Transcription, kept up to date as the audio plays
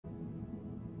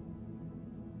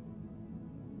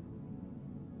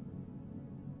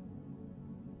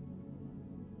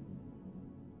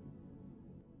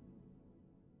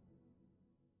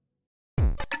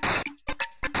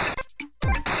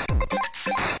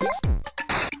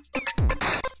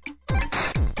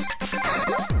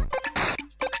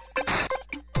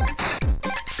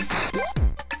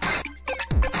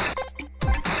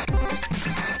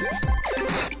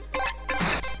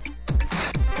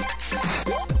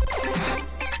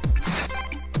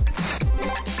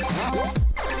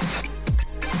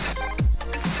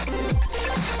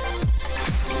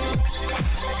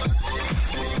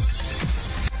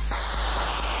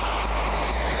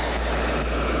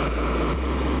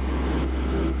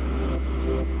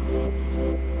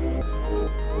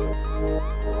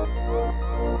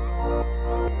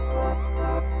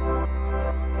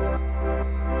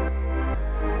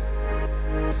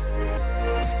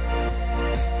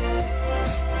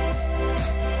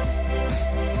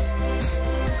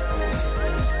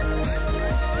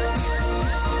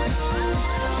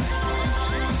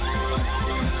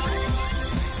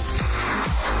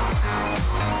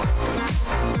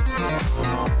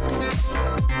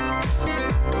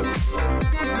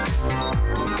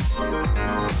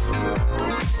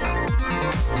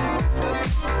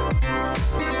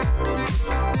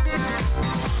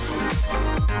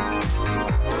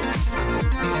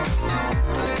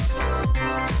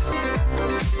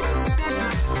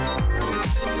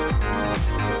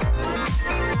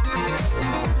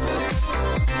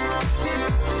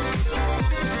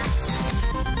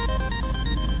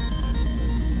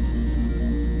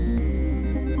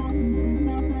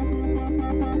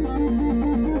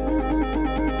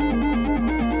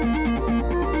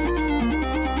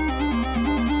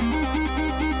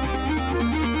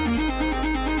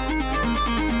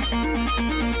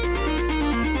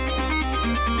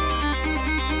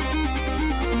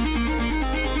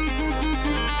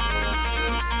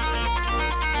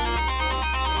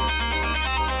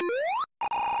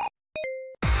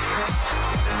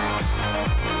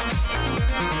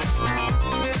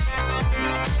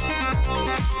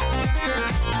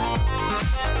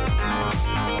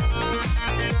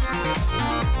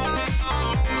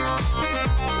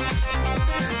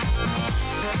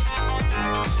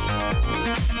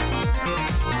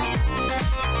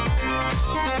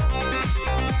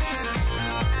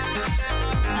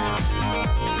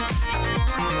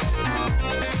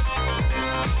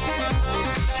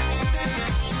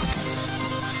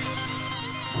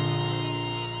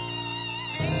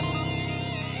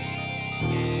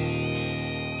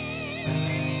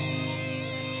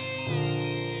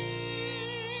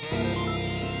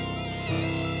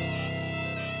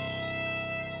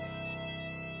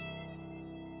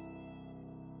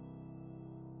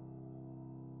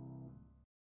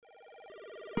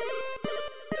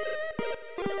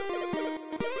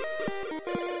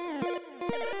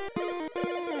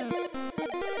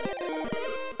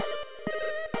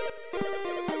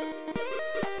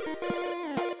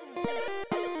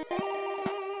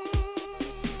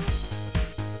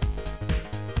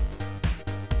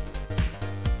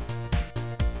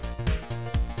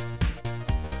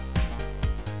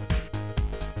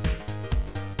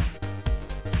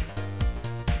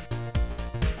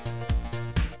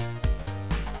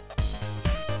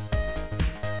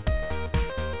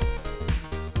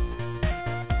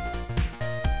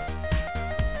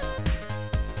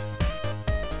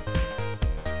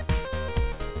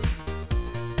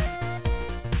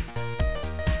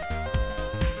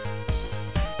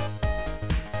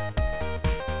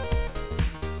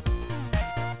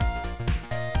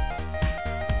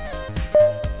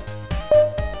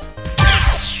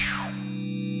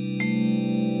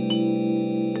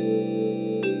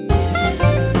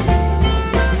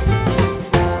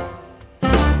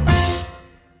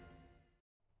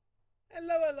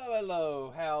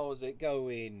Hello, how's it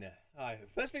going?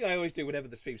 First thing I always do whenever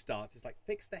the stream starts is like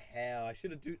fix the hair. I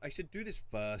should do this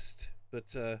first,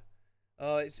 but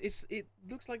it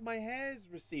looks like my hair's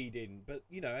receding, but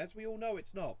you know, as we all know,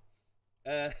 it's not.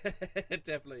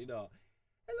 Definitely not.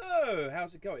 Hello,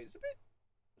 how's it going? It's a bit.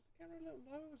 Was the camera a little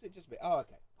low? Or was it just a bit? Oh,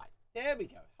 okay. Right, there we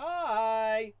go.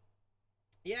 Hi.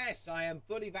 Yes, I am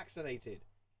fully vaccinated.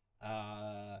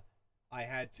 I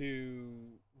had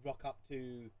to rock up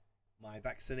to my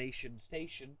vaccination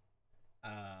station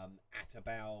at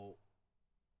about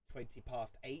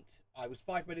 8:20. I was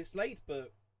 5 minutes late,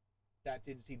 but that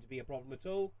didn't seem to be a problem at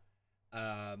all.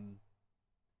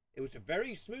 It was a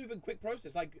very smooth and quick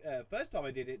process. Like first time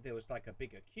I did it, there was like a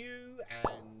bigger queue,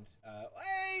 and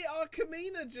hey, our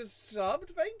Kamina just subbed.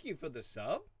 Thank you for the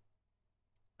sub.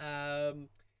 But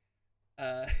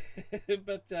yeah,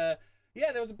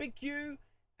 there was a big queue,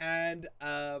 and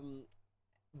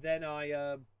then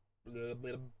I you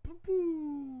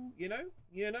know,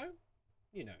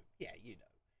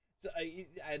 so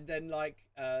and then like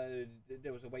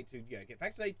there was a wait to get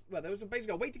vaccinated. Well, there was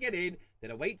basically a wait to get in, then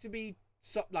a wait to be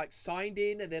signed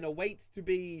in, and then a wait to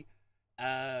be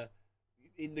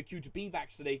in the queue to be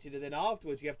vaccinated, and then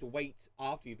afterwards you have to wait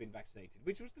after you've been vaccinated,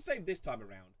 which was the same this time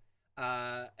around,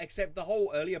 except the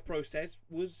whole earlier process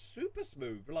was super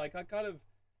smooth. Like I kind of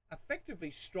effectively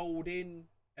strolled in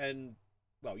and,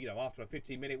 well, you know, after a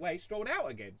 15-minute wait, strolled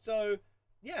out again. So,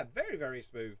 yeah, very, very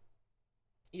smooth.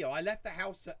 You know, I left the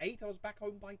house at 8. I was back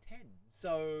home by 10.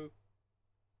 So,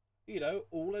 you know,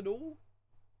 all in all,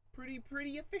 pretty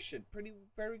efficient.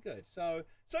 Very good. So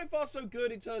far, so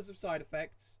good in terms of side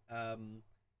effects. I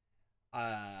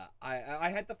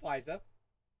had the Pfizer.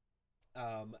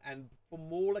 And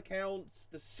from all accounts,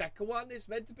 the second one is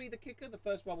meant to be the kicker. The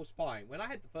first one was fine. When I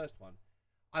had the first one,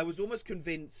 I was almost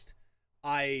convinced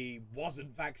I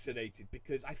wasn't vaccinated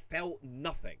because I felt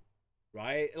nothing,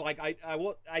 right? Like I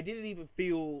didn't even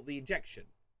feel the injection.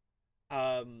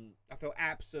 I felt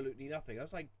absolutely nothing. I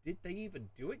was like, did they even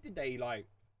do it? Did they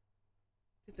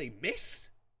miss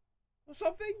or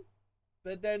something?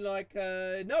 But then like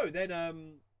no,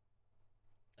 then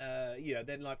you know,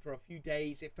 then like for a few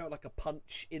days it felt like a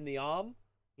punch in the arm,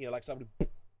 you know, like somebody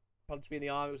punched me in the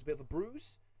arm. It was a bit of a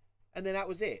bruise, and then that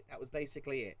was it. That was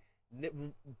basically it.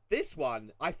 This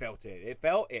one, I felt it.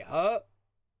 It hurt,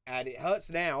 and it hurts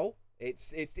now.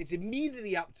 It's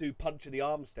immediately up to punch in the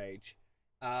arm stage.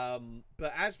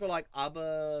 But as for like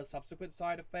other subsequent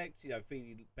side effects, you know,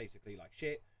 feeling basically like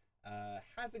shit,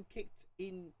 hasn't kicked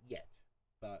in yet.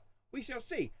 But we shall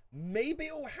see. Maybe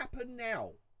it'll happen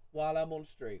now while I'm on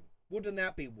stream. Wouldn't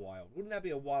that be wild? Wouldn't that be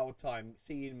a wild time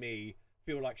seeing me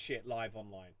feel like shit live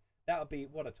online? That would be,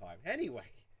 what a time. Anyway.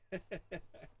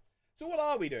 So what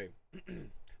are we doing?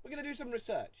 We're going to do some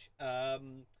research.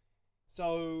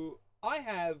 So I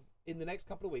have, in the next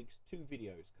couple of weeks, 2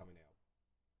 videos coming out.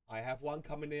 I have one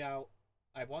coming out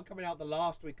the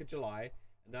last week of July,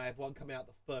 and then I have one coming out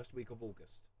the first week of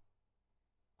August.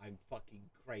 I'm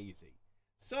fucking crazy.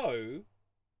 So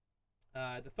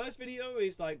the first video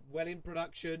is like well in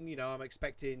production. You know, I'm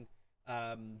expecting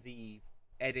the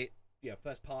edit, you know,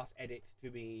 first pass edit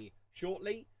to be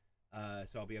shortly.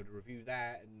 So I'll be able to review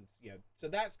that, and you know, so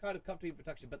that's kind of comfortable in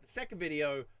production. But the second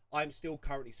video, I'm still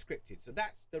currently scripted, so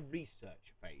that's the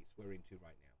research phase we're into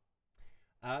right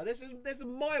now. There's a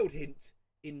mild hint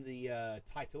in the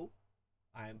title.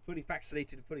 I am fully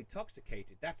vaccinated and fully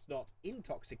intoxicated. That's not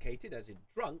intoxicated as in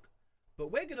drunk,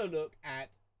 but we're gonna look at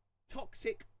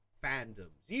toxic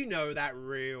fandoms. You know, that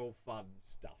real fun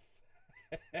stuff.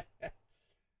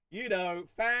 You know,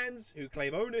 fans who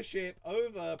claim ownership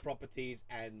over properties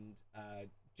and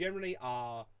generally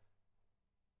are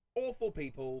awful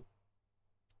people,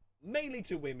 mainly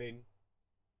to women.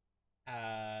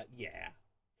 Yeah.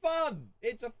 Fun!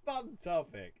 It's a fun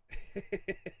topic.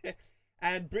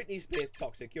 And Britney Spears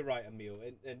toxic, you're right, Emil.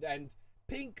 And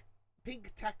Pink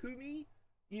Takumi,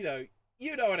 you know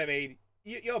what I mean.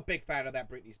 You're a big fan of that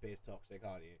Britney Spears toxic,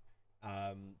 aren't you?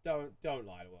 Don't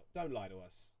lie to us. Don't lie to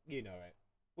us. You know it.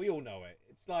 We all know it.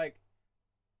 It's like,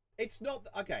 it's not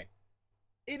okay.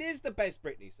 It is the best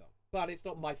Britney song, but it's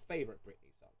not my favorite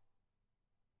Britney song.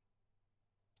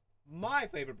 My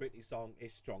favorite Britney song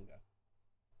is Stronger.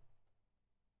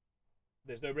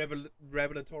 There's no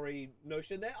revelatory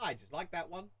notion there. I just like that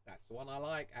one. That's the one I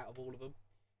like out of all of them.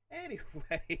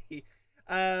 Anyway,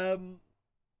 and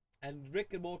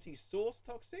Rick and Morty source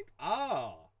toxic?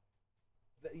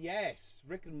 Yes,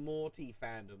 Rick and Morty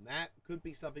fandom. That could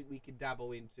be something we can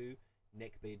dabble into.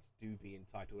 Neckbeards do be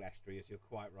entitled Astrius, you're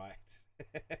quite right.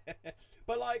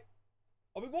 But like,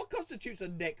 I mean, what constitutes a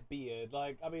neck beard?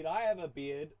 Like, I mean, I have a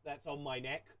beard that's on my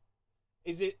neck.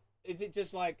 Is it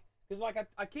just like, because like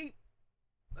I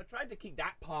tried to keep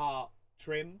that part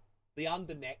trim, the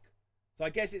under neck. So I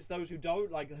guess it's those who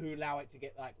don't, like, who allow it to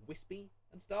get like wispy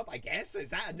and stuff. I guess,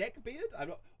 is that a neck beard? I'm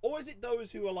not, or is it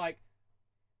those who are like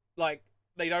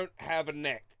they don't have a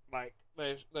neck, like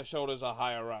their shoulders are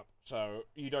higher up, so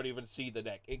you don't even see the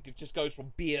neck. It just goes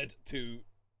from beard to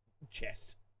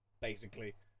chest,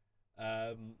 basically.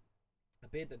 A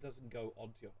beard that doesn't go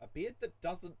onto your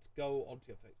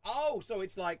face. Oh, so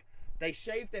it's like they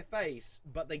shave their face,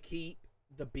 but they keep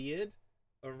the beard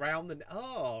around the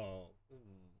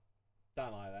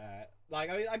don't like that. Like,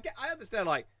 I mean, I understand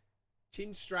like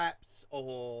chin straps,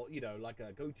 or you know, like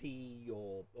a goatee,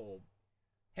 or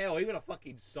hell, even a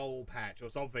fucking soul patch or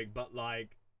something. But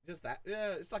like, just that,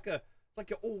 yeah, it's like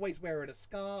you're always wearing a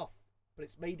scarf, but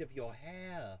it's made of your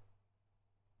hair.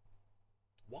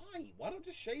 Why not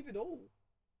just shave it all?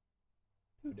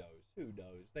 Who knows?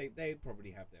 They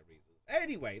probably have their reasons.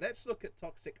 Anyway, let's look at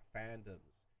toxic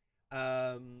fandoms.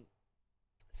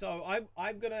 So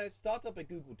I'm gonna start up a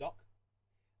Google Doc.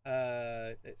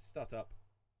 Let's start up.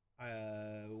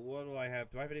 What do I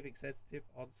have? Do I have anything sensitive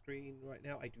on screen right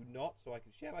now? I do not, so I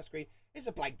can share my screen. It's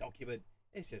a blank document.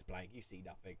 It's just blank. You see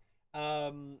nothing.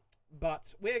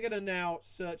 But we're gonna now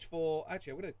search for.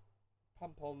 Actually, I'm gonna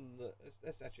pump on the.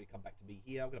 Let's actually come back to me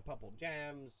here. I'm gonna pump on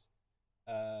jams.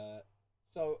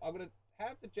 So I'm gonna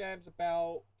have the jams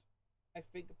about. I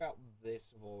think about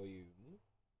this volume.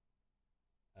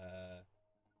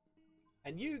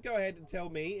 And you go ahead and tell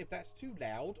me if that's too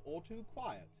loud or too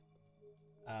quiet.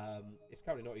 It's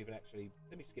currently not even actually.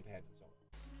 Let me skip ahead to the song.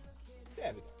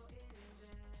 There we go.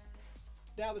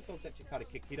 Now the song's actually kind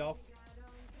of kicked it off.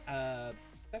 That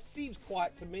seems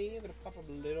quiet to me. I'm going to pump up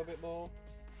a little bit more.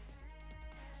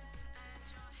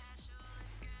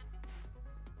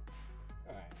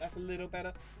 Alright, that's a little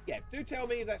better. Yeah, do tell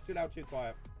me if that's too loud, too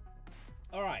quiet.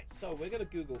 Alright, so we're going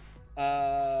to Google.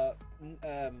 Oh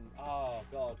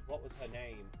god, what was her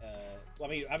name? I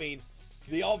mean,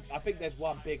 I think there's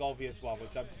one big obvious one,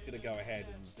 which I'm just going to go ahead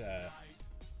and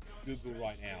Google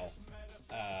right now.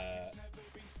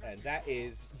 And that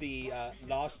is the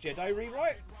Last Jedi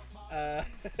rewrite.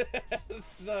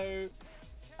 So,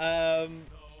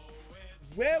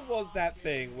 where was that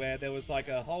thing where there was like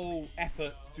a whole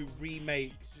effort to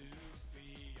remake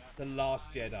the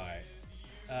Last Jedi?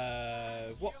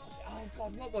 What was it? Oh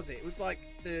god, what was it? It was like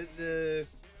they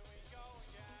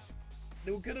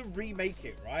were gonna remake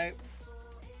it, right?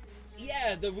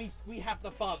 Yeah, we have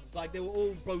the funds. Like, they were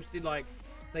all boasting like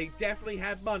they definitely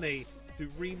had money to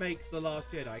remake the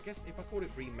Last Jedi. I guess if I called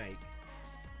it remake,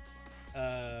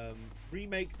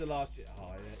 remake the Last Jedi.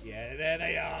 Oh yeah, there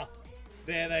they are.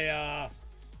 There they are.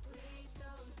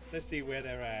 Let's see where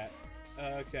they're at.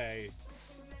 Okay.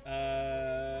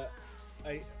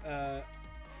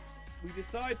 We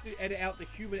decide to edit out the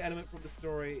human element from the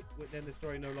story, then the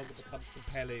story no longer becomes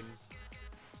compelling.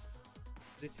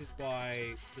 This is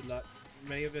why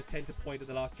many of us tend to point at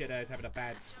The Last Jedi as having a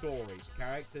bad story. The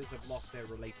characters have lost their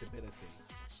relatability.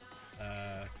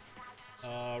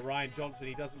 Ryan Johnson,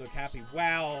 he doesn't look happy.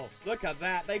 Wow, look at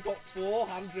that. They got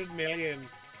 400 million.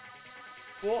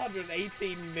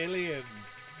 418 million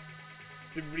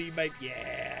to remake.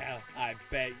 Yeah, I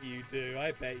bet you do.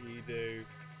 I bet you do.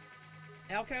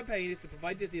 Our campaign is to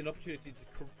provide Disney an opportunity to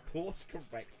course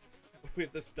correct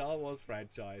with the Star Wars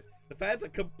franchise. The fans are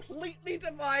completely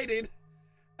divided,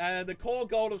 and the core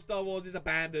goal of Star Wars is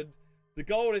abandoned. The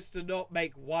goal is to not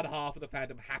make one half of the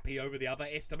fandom happy over the other.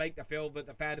 It's to make the film that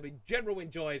the fandom in general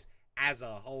enjoys as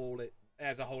a whole.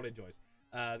 Enjoys.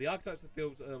 The archetypes of the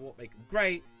films are what make them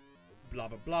great. Blah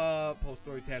blah blah. Poor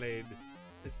storytelling.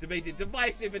 It's debated,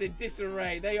 divisive, and in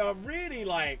disarray. They are really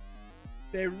like,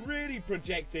 they're really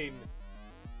projecting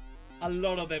a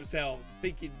lot of themselves,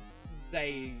 thinking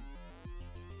they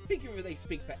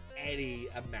speak for any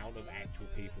amount of actual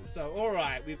people. So, all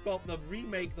right, we've got the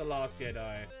remake, The Last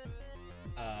Jedi.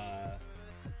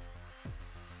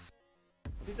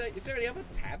 Is there any other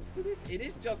tabs to this? It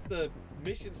is just the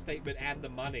mission statement and the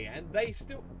money, and they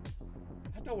still.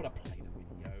 I don't want to play the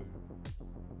video.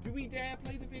 Do we dare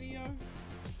play the video?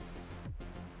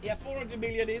 Yeah, 400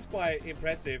 million is quite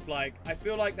impressive. Like, I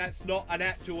feel like that's not an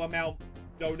actual amount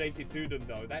donated to them,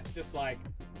 though. That's just like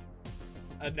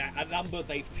a number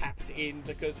they've tapped in,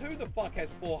 because who the fuck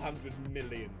has 400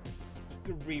 million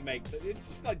to remake? It's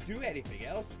just like, do anything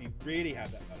else if you really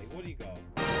have that money. What do you got?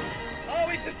 Oh,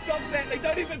 it's a stop there. They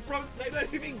don't even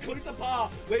include the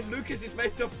part where Lucas is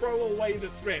meant to throw away the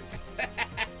script.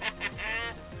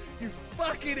 You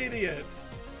fucking idiots.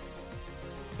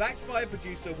 Backed by a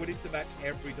producer willing to match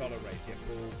every dollar raise. Yeah,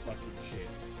 bull fucking shit.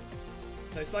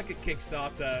 So it's like a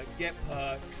Kickstarter. Get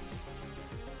perks.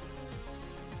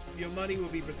 Your money will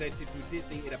be presented to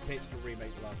Disney in a pitch to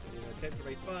remake The Last Jedi. In an attempt to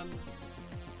raise funds.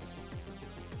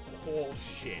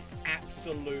 Horse shit.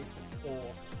 Absolute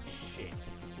horse shit.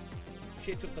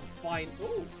 Shit of the fine.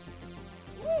 Ooh.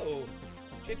 Ooh.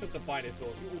 Shit of the finest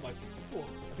horse. You almost. Ooh,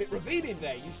 a bit revealing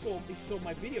there. You saw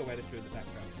my video editor in the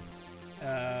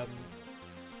background.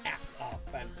 Apps are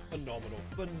phenomenal.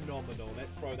 Phenomenal.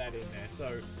 Let's throw that in there.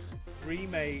 So,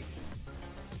 remake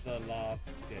The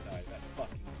Last Jedi. That's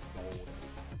fucking gold.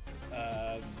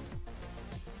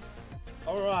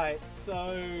 Alright,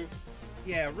 so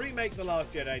yeah, remake The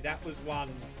Last Jedi. That was one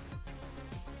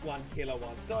killer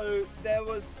one. So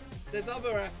there's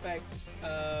other aspects.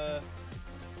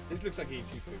 This looks like a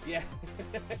YouTube move. Yeah.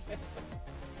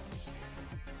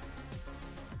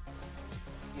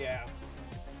 Yeah.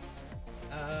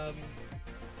 Oh,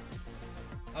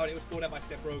 and it was called out by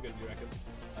Seth Rogen, you reckon?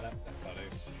 Oh, that's funny.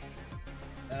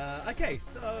 Okay,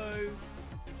 so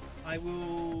I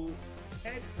will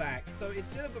head back. So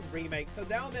instead of a remake, so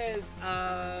now there's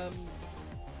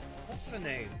what's her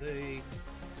name?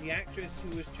 The actress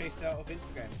who was chased out of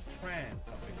Instagram, Tran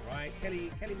something, right?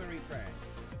 Kelly Marie Tran.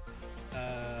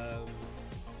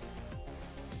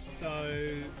 So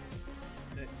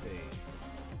let's see.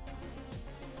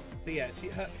 So yeah,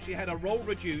 she had a role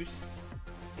reduced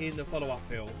in the follow-up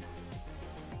film,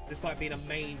 despite being a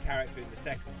main character in the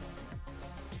second one.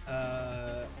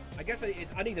 I guess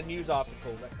I need a news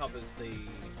article that covers the.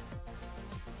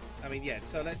 I mean, yeah.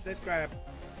 So let's grab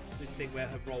this thing where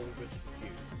her role was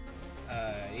reduced.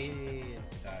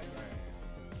 Instagram.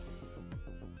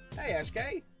 Hey,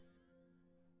 Ashk.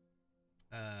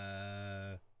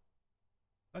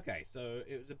 Okay, so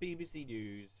it was a BBC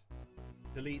News.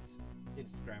 Deletes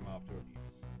Instagram after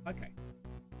abuse. Okay.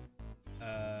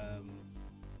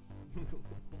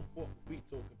 What we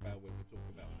talk about when we talk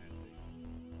about mandates.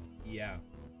 Yeah.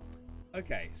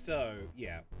 Okay, so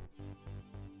yeah.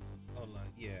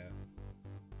 Online, yeah.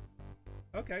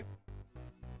 Okay.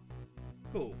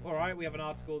 Cool. All right, we have an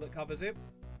article that covers it.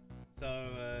 So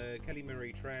Kelly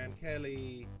Marie Tran.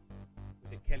 Kelly.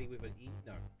 Was it Kelly with an E?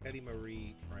 No. Kelly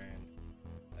Marie Tran.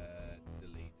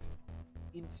 Delete.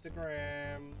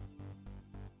 Instagram.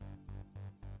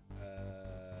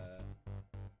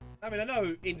 I mean, I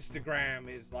know Instagram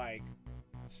is like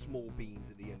small beans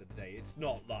at the end of the day. It's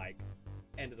not like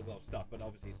end of the world stuff, but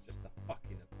obviously it's just the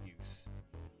fucking abuse.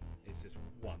 It's just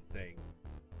one thing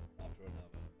after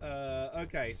another.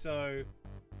 Okay, so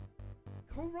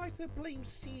co-writer blames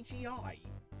CGI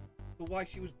for why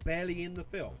she was barely in the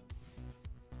film.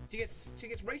 She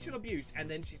gets racial abuse and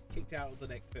then she's kicked out of the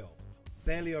next film.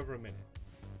 Barely over a minute.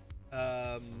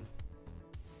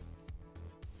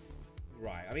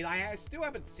 Right. I mean, I still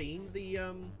haven't seen the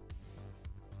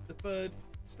third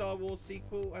Star Wars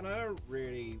sequel, and I'm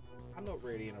not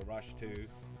really in a rush to.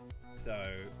 So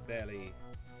barely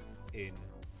in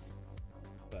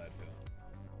third film.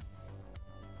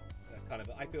 That's kind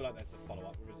of. I feel like that's a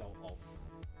follow-up result of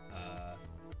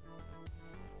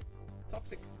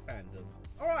toxic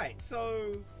fandoms. All right.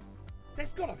 So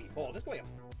there's gotta be more. There's gotta be a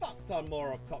fuck ton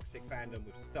more of toxic fandom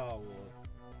with Star Wars.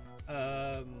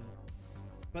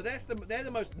 But they're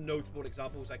the most notable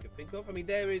examples I can think of. I mean,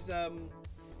 there's the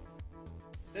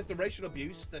racial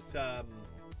abuse that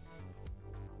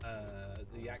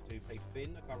the actor who played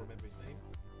Finn, I can't remember his name,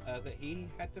 that he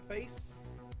had to face.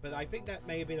 But I think that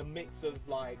may have been a mix of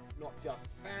like not just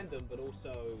fandom, but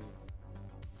also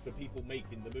the people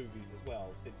making the movies as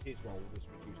well, since his role was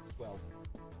reduced as well.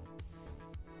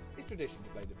 It's tradition to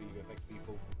blame the VFX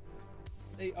people.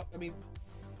 I mean,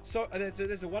 so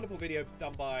there's a wonderful video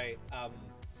done by.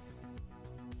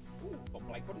 Gone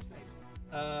blank on his name.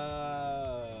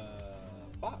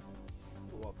 Fuck.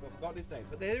 Oh, I've forgotten his name.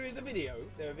 But there is a video.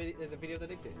 There's a video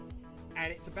that exists,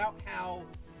 and it's about how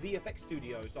VFX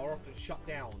studios are often shut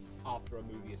down after a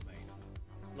movie is made.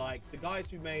 Like the guys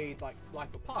who made like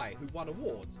Life of Pi, who won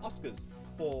awards, Oscars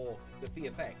for the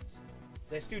VFX,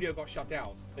 their studio got shut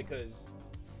down because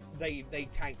they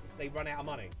run out of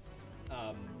money.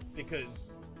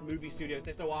 Because movie studios,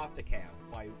 there's no aftercare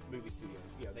by movie studios.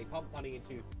 You know, they pump money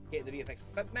into getting the VFX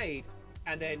made,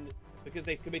 and then because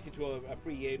they've committed to a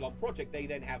 3-year-long project, they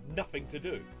then have nothing to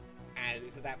do, and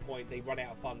it's at that point they run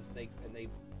out of funds and they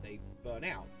burn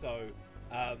out. So,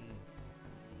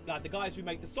 like the guys who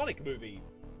make the Sonic movie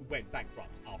went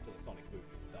bankrupt after the Sonic movie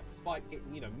and stuff, despite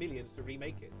getting millions to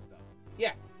remake it and stuff.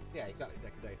 Yeah, exactly,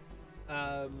 Decade.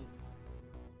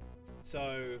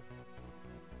 So.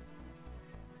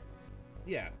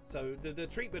 Yeah, so the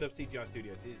treatment of CGI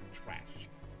studios is trash.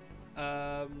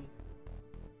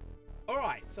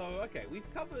 Alright, so, okay, we've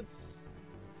covered... It's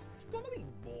got to be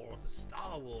more to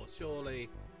Star Wars, surely.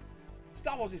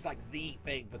 Star Wars is like the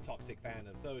thing for toxic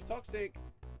fandom. So, toxic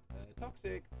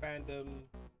fandom,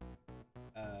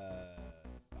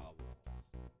 Star Wars.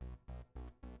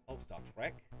 Oh, Star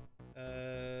Trek.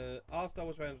 Our Star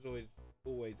Wars fans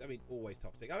always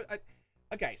toxic.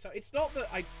 Okay, so it's not that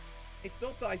I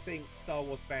think Star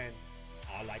Wars fans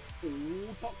are like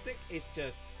all toxic. It's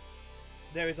just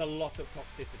there is a lot of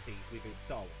toxicity within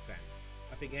Star Wars fans.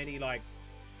 I think any like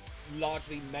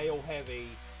largely male-heavy,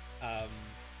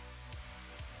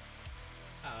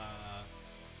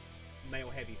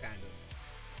 fandoms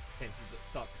tend to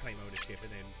start to claim ownership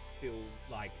and then feel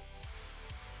like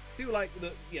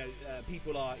that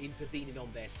people are intervening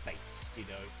on their space.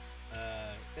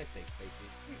 Their safe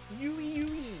spaces.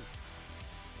 Yui.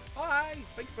 Hi!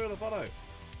 Thank you for the follow.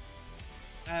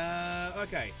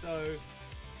 Okay, so...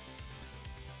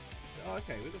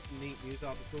 Okay, we've got some neat news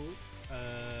articles.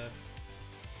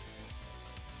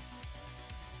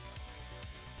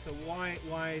 So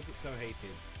why is it so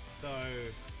hated? So...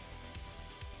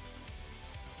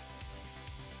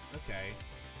 Okay.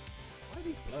 Why are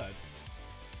these blurred?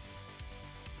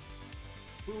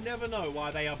 We'll never know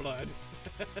why they are blurred.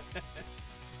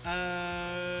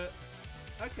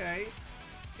 Okay.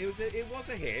 It was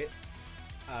a hit.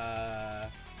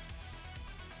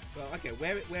 Well, okay,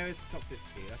 where is the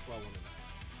toxicity? That's what I want to know.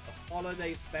 The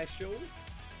holiday special?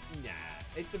 Nah.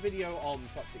 It's the video on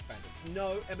toxic fandoms.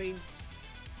 No, I mean,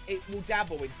 it will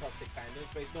dabble in toxic fandoms,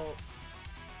 but it's not...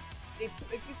 It's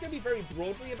going to be very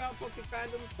broadly about toxic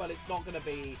fandoms, but it's not going to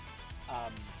be...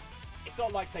 it's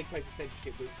not like, say, Creative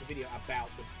Censorship, which is a video about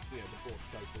the broad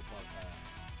scope of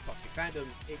toxic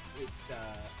fandoms.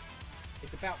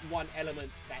 It's about one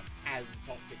element that has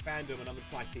toxic fandom, and I'm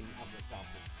citing other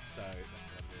examples. So that's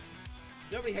what I'm doing.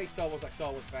 Nobody hates Star Wars like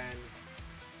Star Wars fans,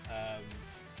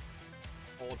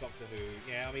 or Doctor Who.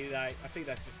 Yeah, I mean, I think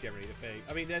that's just generally the thing.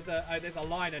 I mean, there's a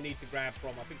line I need to grab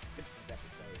from I think the Simpsons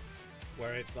episode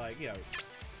where it's like,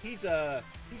 he's a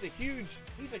huge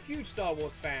Star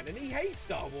Wars fan, and he hates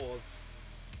Star Wars.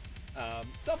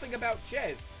 Something about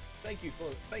Ches. Thank you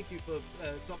for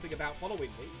something about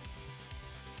following me.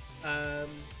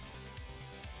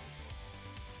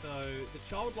 So the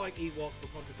childlike Ewoks were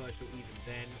controversial even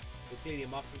then. With clearly a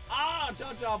marksman.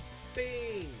 Jar Jar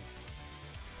Binks.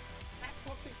 Is that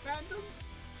toxic fandom?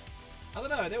 I don't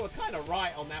know. They were kind of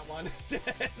right on that one.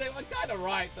 They were kind of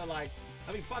right to like.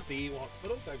 I mean, fuck the Ewoks,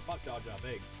 but also fuck Jar Jar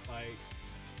Binks. Like,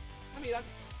 I mean,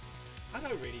 I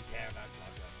don't really care about Jar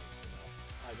Jar Binks enough.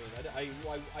 I mean,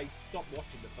 I stopped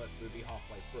watching the first movie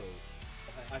halfway through.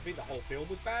 I think the whole film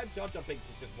was bad. Jar Jar Binks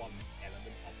was just one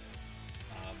element of it.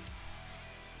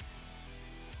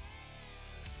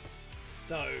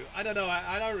 So, I don't know.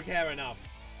 I don't care enough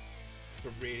to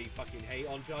really fucking hate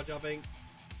on Jar Jar Binks.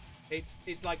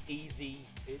 It's like easy.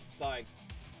 It's like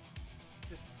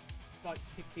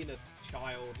picking a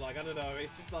child. Like, I don't know.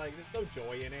 It's just like there's no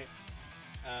joy in it.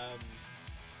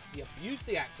 The abuse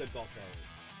the actor got though.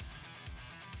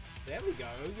 There we go.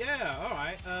 Yeah. All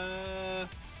right.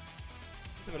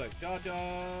 Let's have a look. Jar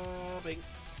Jar Binks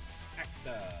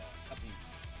actor abuse.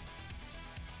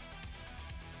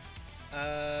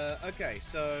 Okay,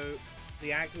 so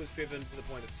the actor was driven to the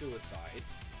point of suicide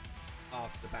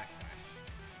after the backlash.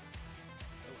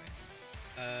 Oh,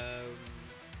 wait.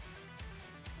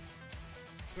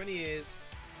 20 years,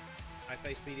 I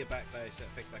faced media backlash that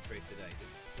affects my career today. This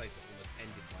place that almost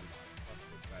ended my life. So I've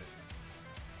talked about it myself.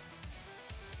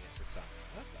 It's a son.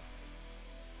 That's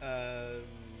lovely.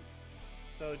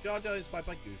 So Jar Jar is inspired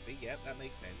by Goofy. Yep, that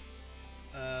makes sense.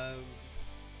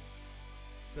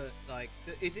 But like,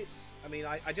 is it? I mean,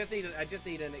 I just need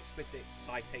an explicit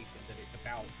citation that it's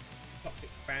about toxic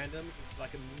fandoms. It's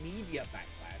like a media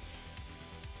backlash.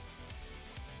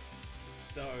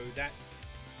 So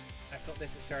that's not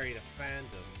necessarily the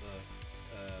fandom, but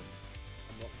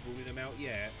I'm not ruling them out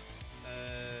yet.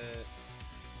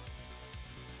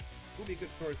 Will be a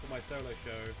good story for my solo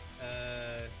show.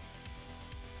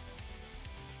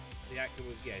 The actor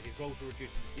will, yeah, his roles will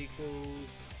reduce in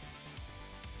sequels.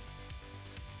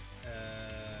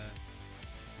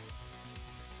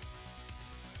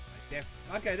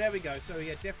 Okay, there we go. So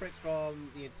yeah, death threats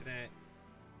from the internet.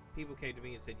 People came to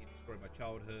me and said you destroyed my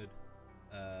childhood.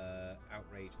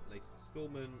 Outrage at the latest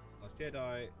installment, Last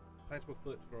Jedi. Plans were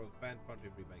afoot for a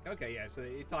fan-funded remake. Okay, yeah, so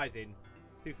it ties in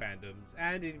two fandoms,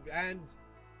 and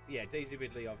yeah, Daisy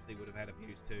Ridley obviously would have had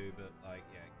abuse too, but like,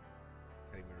 yeah,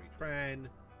 Kelly Marie Tran.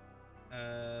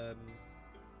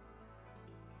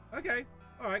 Okay,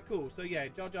 all right, cool. So yeah,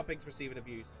 Jar Jar Binks receiving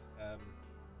abuse.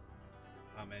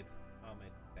 Ahmed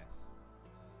Best.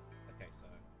 Okay, so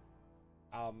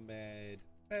Ahmed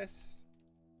Best,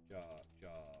 Jar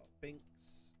Jar Binks.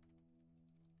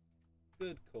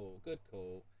 Good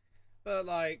call. But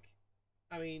like,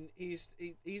 I mean, he's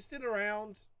still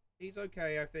around. He's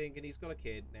okay, I think, and he's got a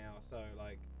kid now, so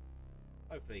like,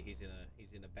 hopefully he's in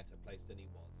a better place than he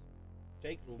was.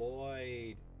 Jake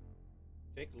Lloyd.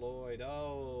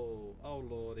 Oh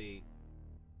lordy.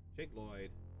 Jake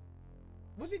Lloyd.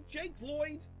 Was it Jake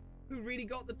Lloyd who really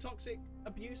got the toxic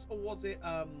abuse, or was it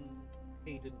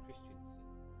Hayden Christensen?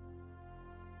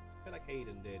 I feel like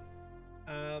Hayden did.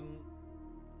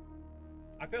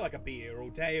 I feel like I'd be here all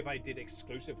day if I did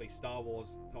exclusively Star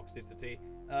Wars toxicity.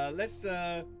 Let's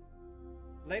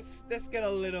get a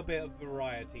little bit of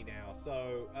variety now.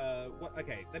 So,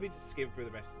 okay, let me just skim through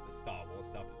the rest of the Star Wars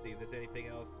stuff and see if there's anything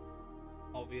else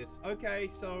obvious. Okay,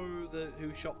 so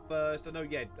who shot first? I know,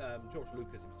 yeah, George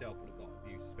Lucas himself would have got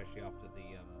abuse, especially after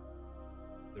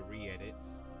the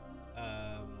re-edits.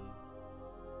 I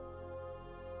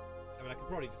mean, I could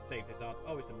probably just save this out.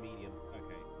 Oh, it's a medium.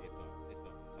 Okay, it's not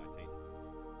cited.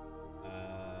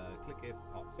 Click here for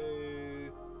part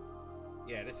 2.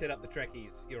 Yeah, let's hit up the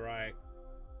Trekkies. You're right.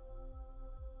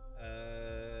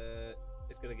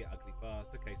 It's gonna get ugly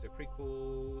fast. Okay, so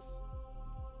prequels.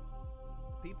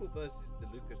 People versus the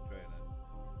Lucas trailer.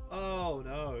 Oh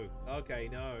no. Okay,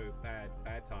 no. Bad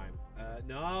time.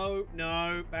 No,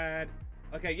 bad.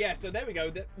 Okay, yeah, so there we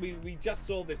go. We just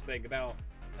saw this thing about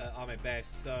Ahmed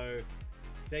Best. So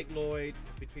Jake Lloyd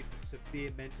has been treated with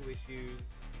severe mental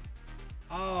issues.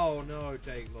 Oh no,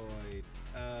 Jake Lloyd.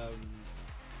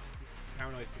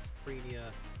 Paranoid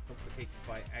schizophrenia complicated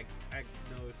by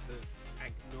agnosia.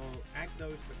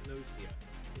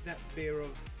 Is that fear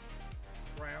of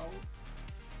crowds?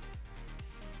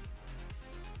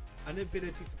 An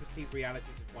ability to perceive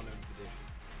realities is one own condition.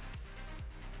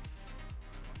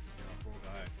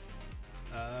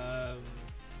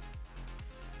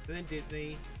 So then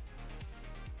Disney,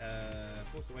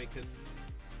 Force Awakens,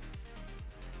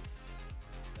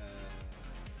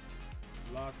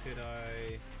 Last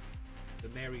Jedi, the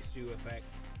Mary Sue effect,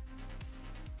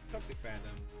 toxic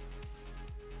fandom.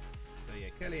 So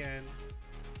yeah, Kellyanne.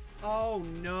 Oh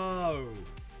no!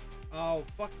 Oh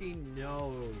fucking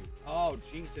no! Oh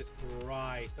Jesus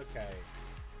Christ! Okay.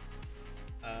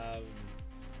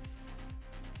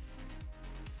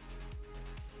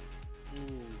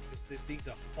 Ooh, these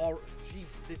are horror.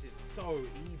 Jeez, this is so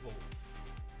evil.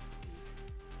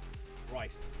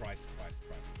 Christ.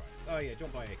 Oh yeah, John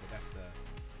Boyega. That's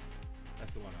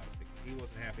the one I was thinking. He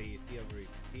wasn't happy. You see other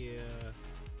reasons here.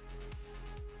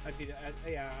 Actually,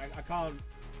 yeah, I can't.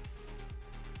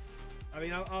 I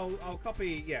mean, I'll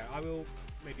copy. Yeah, I will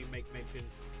maybe make mention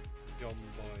to John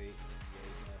Boyega,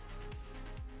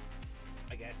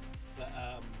 I guess. But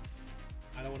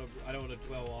I don't want to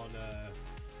dwell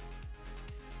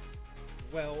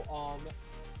on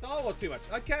Star Wars too much.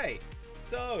 Okay,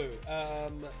 so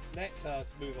let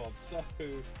us move on. So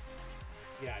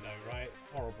yeah, I know, right?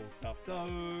 Horrible stuff. So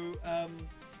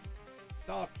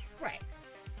Star Trek.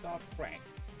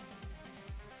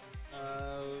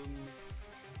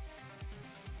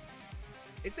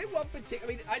 Is there one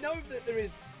particular? I mean, I know that there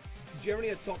is generally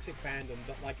a toxic fandom,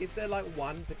 but like, is there like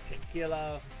one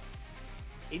particular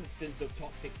instance of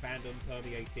toxic fandom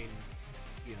permeating,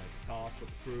 you know, the cast or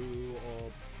the crew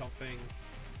or something?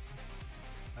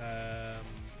 I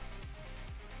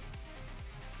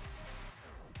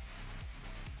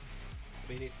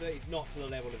mean, it's not to the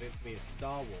level of infamy as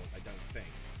Star Wars, I don't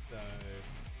think. So,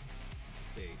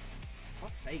 let's see.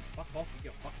 Fuck's sake, fuck off with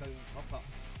your fucking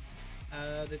pop-ups.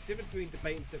 There's a difference between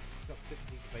debate and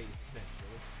toxicity. Debate is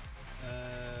essential.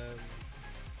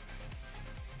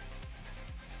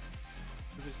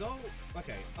 the result.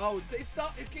 Okay. Oh, so it's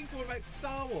King going back to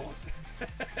Star Wars.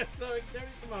 So there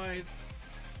is some eyes.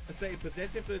 A state of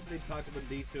possessiveness and entitlement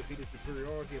leads to a feeling of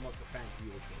superiority amongst the fan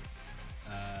community.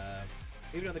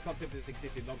 Even though the concept has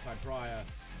existed a long time prior,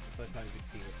 the first time we've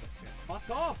seen it such a fuck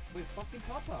off with fucking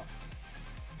pop-ups.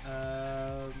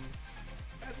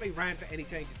 As may rant for any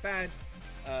change is bad.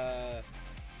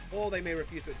 Or they may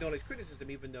refuse to acknowledge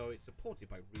criticism even though it's supported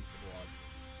by reasonable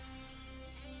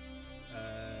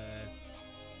argument.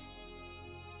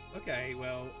 Okay,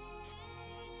 well,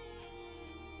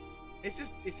 it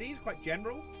seems quite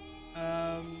general.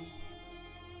 I'm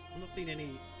not seeing any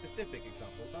specific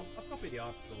examples. I'll copy the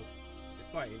article. It's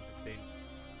quite interesting.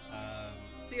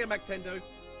 So yeah, Mactendo.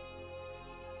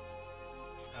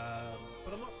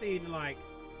 But I'm not seeing like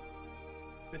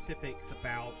specifics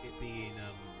about it being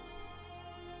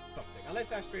toxic.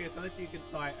 Unless Astrius, unless you can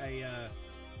cite a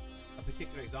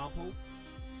particular example.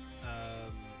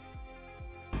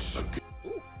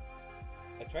 Ooh,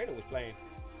 a trailer was playing.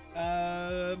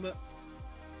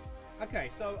 Okay,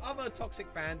 so other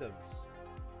toxic fandoms.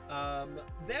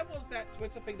 There was that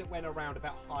Twitter thing that went around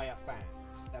about higher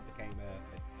fans. That became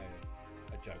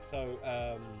a joke. So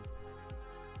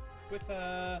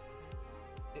Twitter,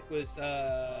 it was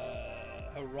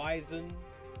Horizon.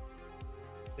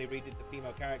 They redid the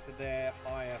female character there.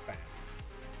 Higher fans.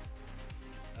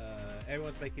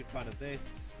 Everyone's making fun of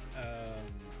this.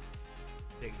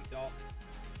 Diggity dot.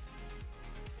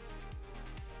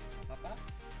 Not that.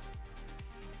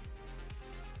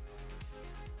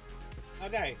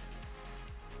 Okay.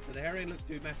 So the heroine looks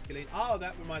too masculine. Oh,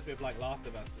 that reminds me of like Last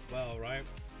of Us as well, right?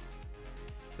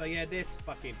 So yeah, this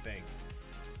fucking thing,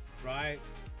 right?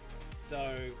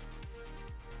 So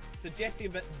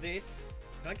suggesting that this.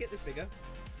 Can I get this bigger?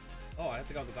 Oh, I have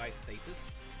to go on the guy's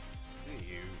status. Do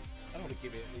you? I don't want to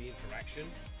give it the interaction.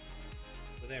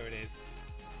 But there it is.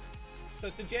 So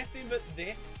suggesting that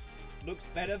this looks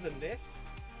better than this.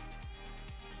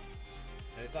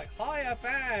 And it's like, higher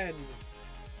fans!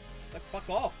 Like, fuck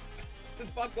off.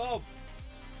 Fuck off.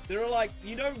 There are like,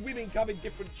 you know, women come in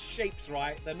different shapes,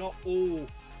 right? They're not all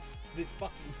this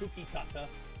fucking cookie cutter,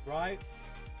 right?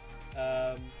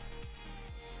 Aaron,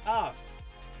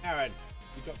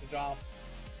 you dropped a draft.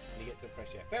 And you get some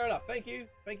fresh air. Fair enough. Thank you.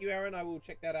 Thank you, Aaron. I will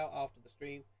check that out after the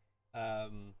stream.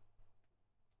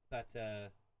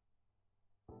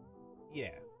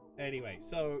 Yeah. Anyway,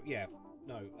 so, yeah.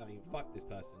 No, I mean, fuck this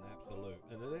person. Absolute.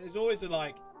 And there's always a,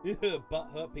 like,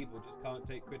 butthurt people just can't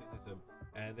take criticism.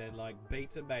 And then, like,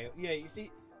 beta male. Yeah, you see,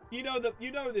 you know that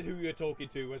who you're talking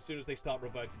to as soon as they start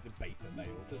reverting to beta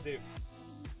males. As if,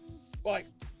 like,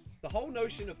 the whole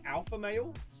notion of alpha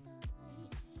male,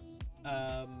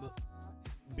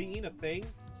 being a thing,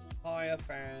 higher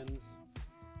fans,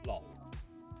 lol.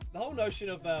 The whole notion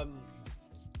of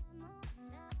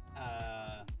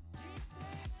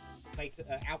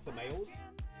alpha males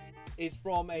is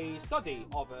from a study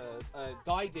of a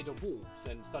guy did a wolves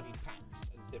and studied packs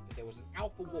and said that there was an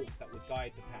alpha wolf that would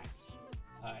guide the pack.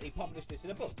 He published this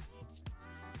in a book.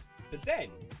 But then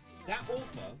that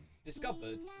author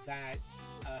discovered that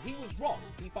he was wrong.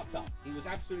 He fucked up. He was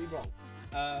absolutely wrong.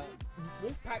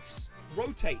 Wolf packs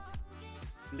rotate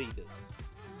leaders.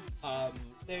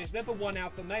 There is never one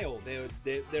alpha male. There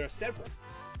are several.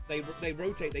 They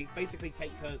rotate. They basically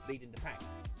take turns leading the pack.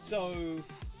 So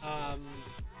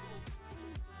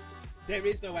there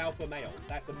is no alpha male.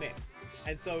 That's a myth.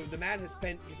 And so the man has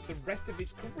spent the rest of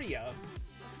his career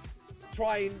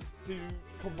trying to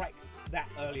correct that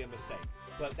earlier mistake.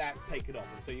 But that's taken off.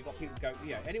 And so you've got people going,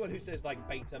 yeah, anyone who says like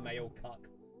beta male cuck,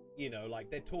 you know, like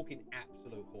they're talking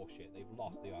absolute horseshit. They've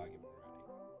lost the argument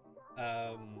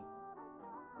already.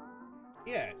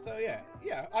 Yeah, so yeah.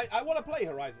 I want to play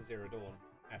Horizon Zero Dawn,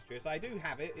 Astrius. I do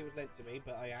have it. It was lent to me,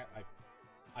 but I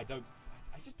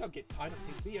just don't get time to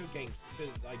play video games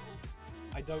because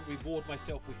I don't reward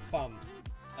myself with fun.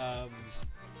 I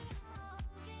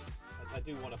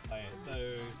do want to play it.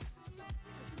 So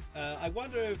I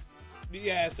wonder if,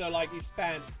 yeah, so like it's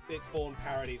spawn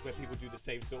parodies where people do the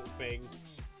same sort of thing.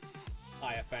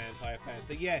 Higher fans.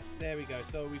 So yes, there we go.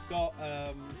 So we've got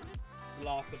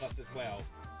Last of Us as well,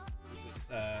 which is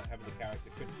having the character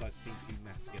criticise being too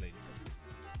masculine,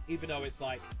 even though it's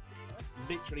like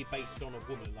literally based on a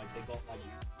woman. Like they got like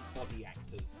body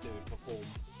actors to perform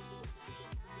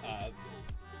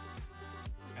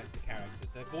as the characters.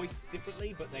 They're voiced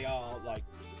differently, but they are like,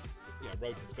 you know,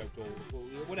 rotoscoped or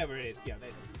whatever it is. You know,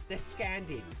 they're scanned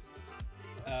in.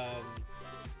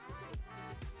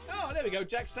 Oh, there we go.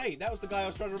 Jack Saint. That was the guy I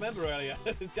was trying to remember earlier.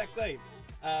 Jack Saint.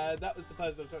 That was the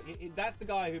person. That's the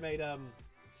guy who made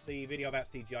the video about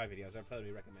CGI videos. I'd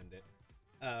totally recommend it.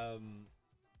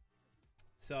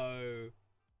 So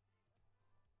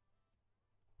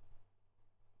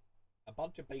A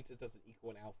bunch of betas doesn't equal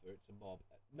an alpha. It's a mob.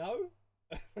 No,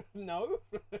 no.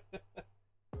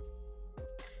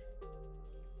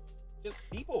 Just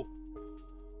people.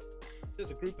 It's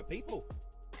just a group of people.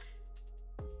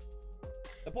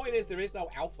 The point is, there is no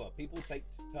alpha. People take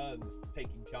turns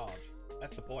taking charge.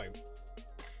 That's the point.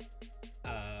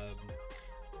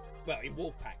 Well, in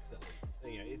wolf packs at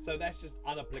least. You know, so that's just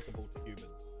unapplicable to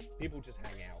humans. People just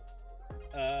hang out.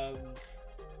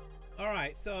 All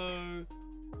right, so.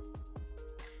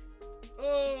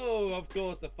 Oh, of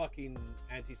course, the fucking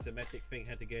anti-Semitic thing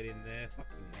had to get in there.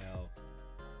 Fucking hell.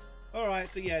 All right,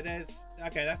 so yeah, there's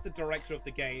okay. That's the director of the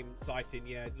game citing.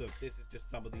 Yeah, look, this is just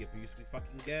some of the abuse we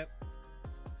fucking get.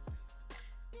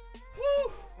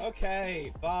 Whew,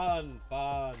 okay, fun.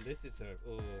 This is a.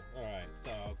 Oh, all right,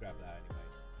 so I'll grab that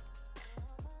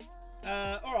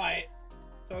anyway. All right,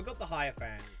 so I got the higher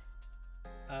fans.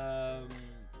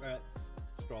 Let's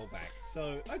scroll back.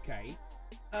 So okay,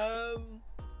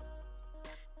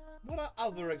 what are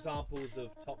other examples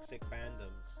of toxic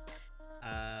fandoms?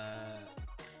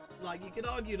 Like, you could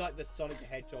argue, like, the Sonic the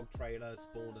Hedgehog trailer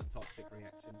spawned a toxic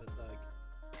reaction, but, like,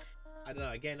 I don't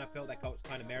know. Again, I felt that was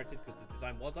kind of merited because the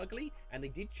design was ugly, and they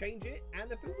did change it, and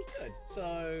the film was good.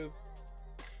 So,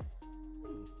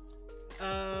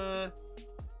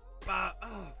 but,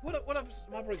 what are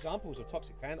some other examples of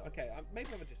toxic fandom? Okay, maybe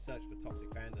I would just search for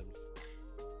toxic fandoms.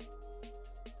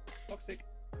 Toxic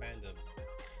fandoms.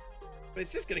 But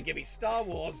it's just gonna give me Star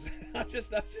Wars. That's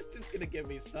just gonna give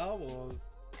me Star Wars.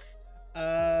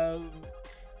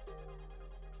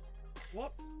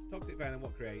 What's toxic fandom?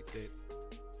 What creates it?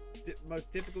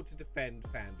 Most difficult to defend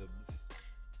fandoms.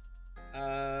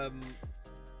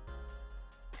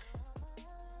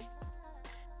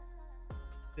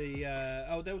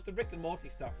 Oh, there was the Rick and Morty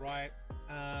stuff, right?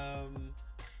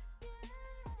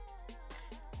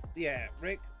 Yeah,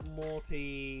 Rick,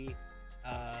 Morty,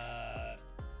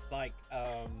 like,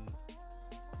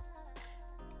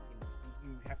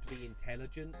 you have to be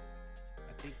intelligent.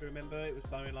 I seem to remember it was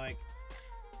something like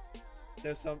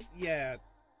there's some, yeah.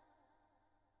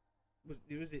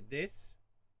 Was it this?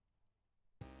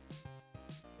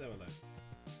 There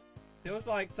was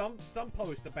like some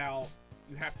post about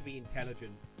you have to be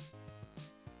intelligent.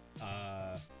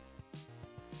 Let's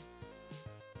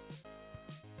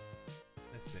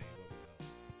see what we got.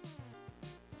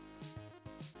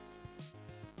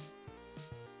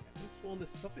 Yeah, this one,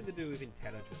 there's something to do with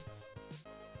intelligence.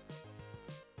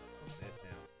 What's this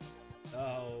now?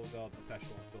 Oh god, the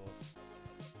Szechuan sauce.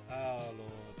 Oh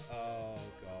lord. Oh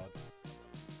god.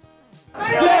 Give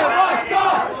us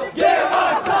sauce! Give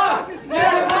us sauce! Give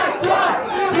us sauce!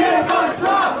 Give us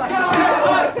sauce! Give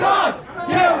us sauce!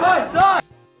 Give us sauce!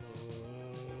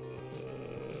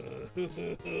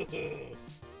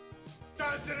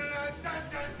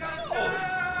 Oh,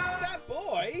 that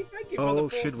boy! Thank you for the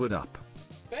Shitwood up.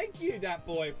 Thank you, that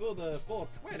boy, for the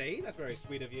 420. That's very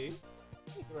sweet of you.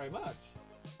 Thank you very much.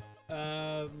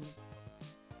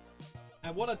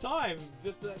 And what a time!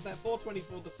 Just that 420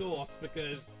 for the sauce,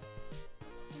 because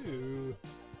ooh,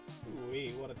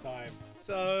 what a time.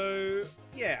 So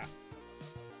yeah,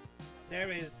 there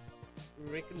is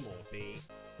Rick and Morty,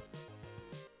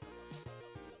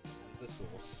 the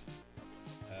sauce.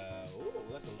 Oh,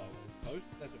 that's a long post.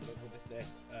 Let's have a look. What is this?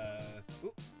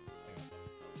 Ooh,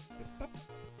 hang on.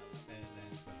 And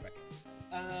then push back.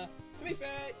 To be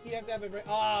fair, you have to have a very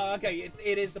okay.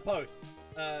 It is the post.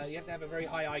 You have to have a very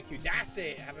high IQ. That's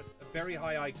it. Have a very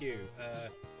high IQ.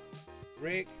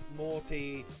 Rick,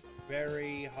 Morty,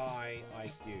 very high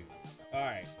IQ. All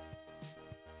right.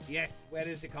 Yes. Where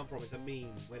does it come from? It's a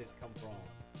meme. Where does it come from?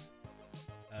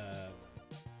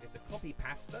 It's a copy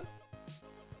pasta.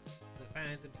 The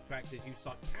fans and detractors use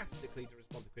sarcastically to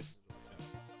respond to criticism of the show.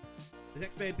 The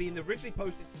text may have been originally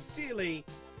posted sincerely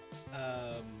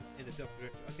in the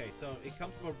self-direction. Okay, so it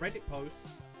comes from a Reddit post.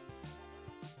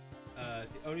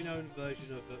 It's the only known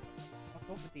version of the. Fuck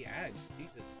off with the ads,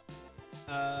 Jesus.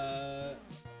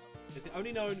 It's the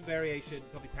only known variation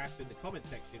copy pasta in the comment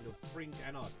section of Fringe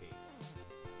Anarchy.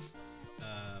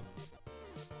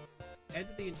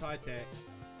 Enter the entire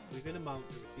text within a month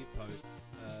to receive posts.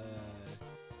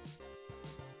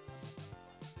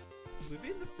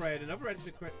 Within the thread, another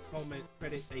editor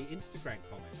credits a Instagram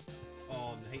comment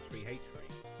on H3H3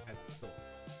 as the source.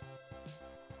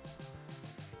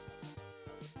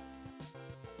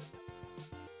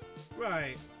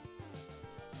 Right.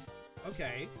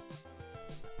 Okay.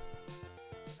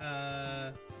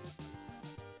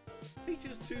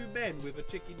 Features two men with a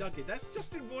chicken nugget. That's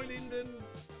Justin Roiland and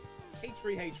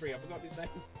H3H3. I forgot his name.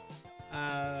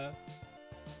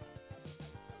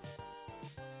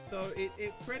 So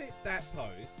it credits that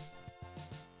post.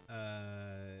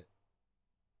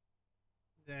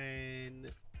 Then...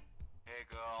 Hey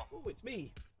girl. Oh, it's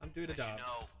me. I'm doing a As you dance.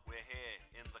 know, we're here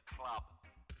in the club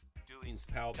doing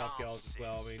some Powerpuff Girls as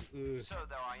well. I mean, So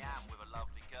there I am with a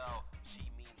lovely girl. She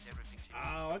means everything she means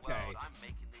Oh, the okay. world. I'm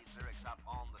making these lyrics up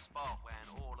on the spot when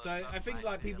all of So a I sudden think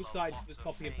like feel people a started to wafts just of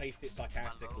copy and pain. paste it My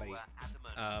sarcastically lower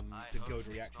abdomen. to I go hope to it's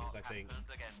reactions, not I think.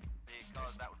 happened again,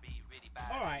 because that would be really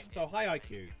bad. Alright, so It high would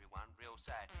IQ. make everyone real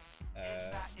sad. Is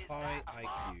High that a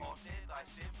fart, IQ. or did I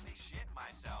simply shit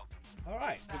myself?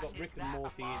 Alright, Is so we've got that- Rick is and that a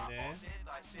Morty in fart, there. or did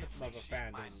I There's some simply other shit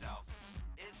fandoms. myself?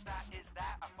 Is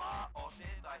that a fart, or did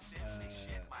I simply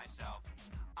shit myself?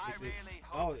 I really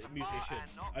hope it's a musicians. fart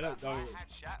and not I don't that I know.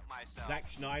 had shat myself. Zack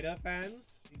Snyder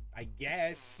fans? I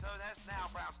guess. So there's now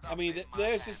brown stuff I mean, in my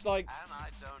there's pants, just like... and I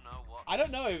don't know what I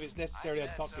don't know if it's necessarily a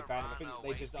I toxic let her fandom. I think run they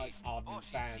away just like before ardent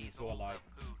she fans sees who are all like...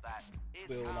 the poo that is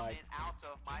will, coming like, out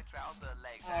of my trouser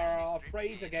legs and are it's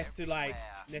afraid, I dripping guess, to like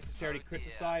everywhere. necessarily Oh dear,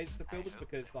 criticize the I films hope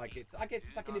because the like it's, people I guess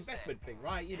it's like an do not investment stay. thing,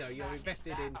 right? You know, Is you're that-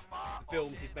 invested is that in a fart, the or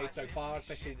films he's did made I so far,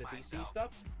 simply especially the shit DC myself?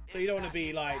 stuff. So Is you don't want that- to be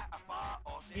is like, that a fart,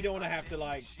 or you did don't want to I have to simply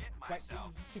like shit que-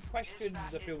 myself? to question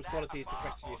the Is film's that quality a is to fart,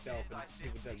 question or yourself, did I and people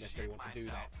simply don't necessarily shit want to do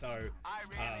that. myself? So, I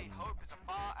really hope it's a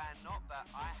fart and not that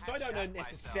I had so I don't know shat myself.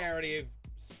 necessarily if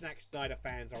Zack Snyder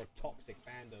fans are a toxic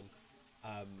fandom.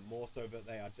 More so that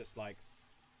they are just like,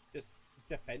 just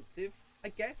defensive, I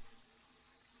guess.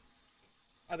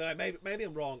 I don't know. Maybe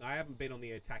I'm wrong. I haven't been on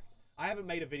the attack. I haven't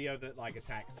made a video that like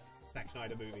attacks Zack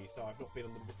Snyder movies, so I've not been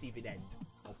on the receiving end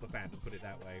of the fandom. Put it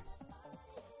that way.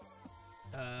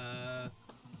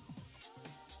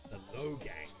 The Low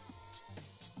Gang.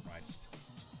 Christ.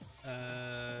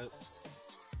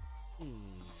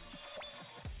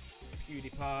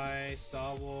 PewDiePie,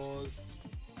 Star Wars,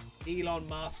 Elon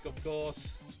Musk, of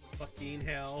course. Fucking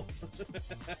hell.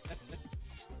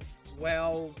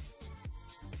 Well,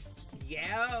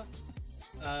 yeah.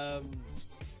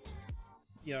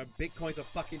 You know, Bitcoin's are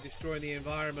fucking destroying the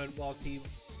environment whilst he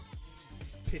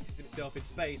pisses himself in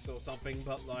space or something,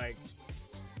 but like,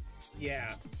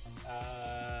 yeah.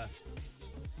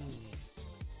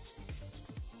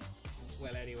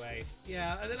 Well, anyway,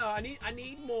 yeah. I don't know. I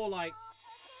need more like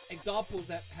examples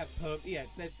that have yeah.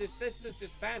 There's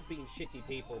just fans being shitty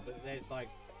people, but there's like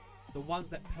the ones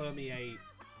that permeate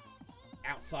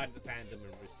outside of the fandom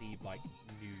and receive like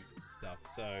news and stuff.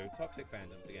 So toxic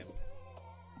fandoms again.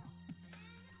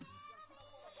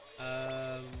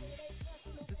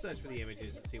 Let's search for the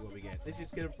images and see what we get. This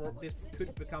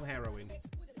could become heroin.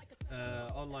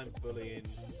 Online bullying.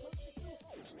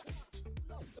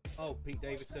 Oh, Pete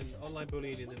Davidson. Online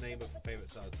bullying in the name of favorite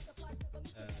stars.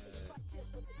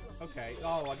 Okay.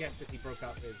 Oh, I guess because he broke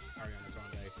up with Ariana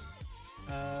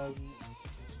Grande.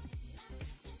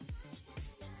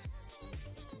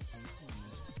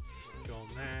 On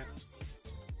that.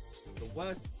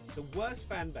 The worst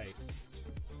fan base.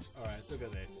 Alright, let's look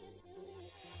at this.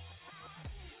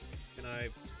 Can I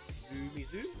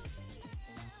zoom?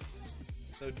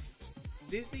 So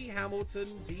Disney, Hamilton,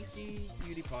 DC,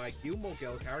 PewDiePie, Gilmore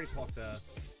Girls, Harry Potter,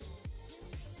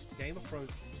 Game of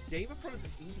Thrones. Game of Thrones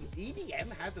and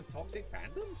EDM has a toxic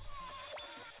fandom?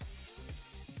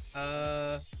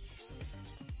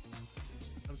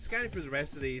 I'm scanning through the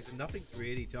rest of these and nothing's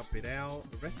really jumping out.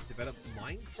 The rest are developed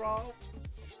Minecraft,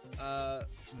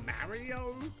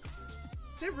 Mario.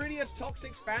 Is there really a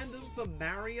toxic fandom for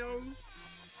Mario?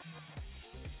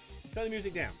 Turn the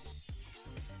music down.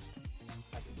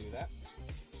 I can do that.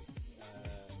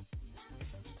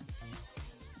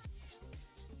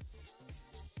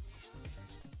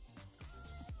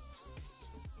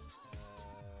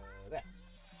 There.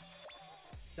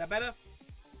 Is that better?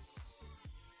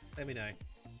 Let me know.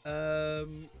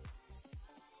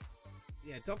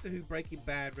 Yeah, Doctor Who, Breaking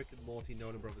Bad, Rick and Morty,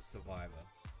 Nolan Brothers, Survivor.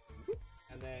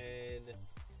 And then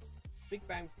Big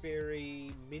Bang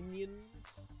Theory,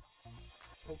 Minions,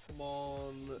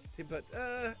 Pokemon,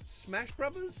 Smash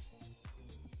Brothers?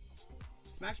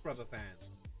 Smash Brother fans.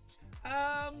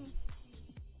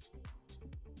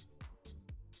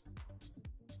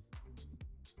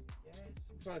 Yes,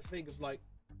 I'm trying to think of like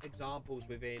examples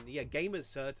within, yeah, gamers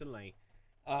certainly.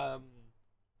 But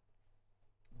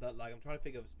like I'm trying to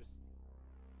think of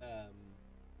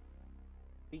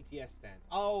BTS stands.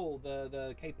 Oh,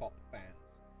 the K-pop fans.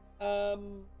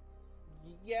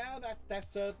 Yeah, that's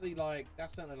certainly like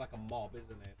a mob,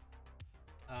 isn't it?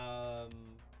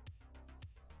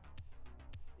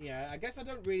 Yeah, I guess I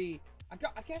don't really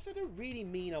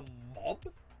mean a mob.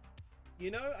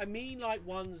 You know, I mean like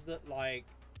ones that like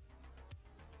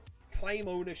claim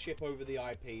ownership over the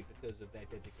IP because of their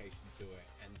dedication to it,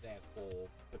 and therefore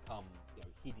become, you know,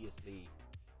 hideously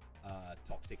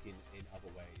toxic in other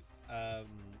ways.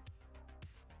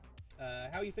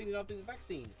 How are you feeling after the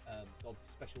vaccine? God's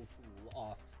special tool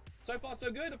asks. So far,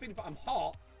 so good. I'm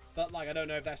hot, but like I don't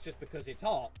know if that's just because it's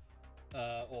hot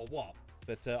or what.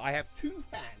 But I have 2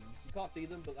 fans. You can't see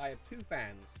them, but I have 2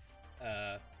 fans.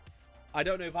 I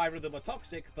don't know if either of them are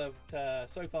toxic, but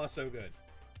so far, so good.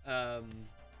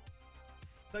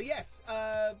 So yes,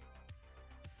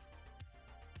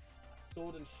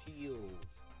 Sword and Shield.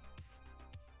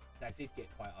 That did get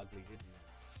quite ugly, didn't it?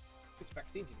 Which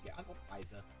vaccine did you get? I got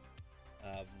Pfizer.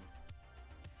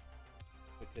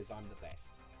 Because I'm the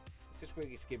best. Let's just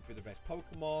quickly skim through the best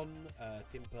Pokemon.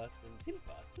 Tim Burton. Tim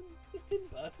Burton? Does Tim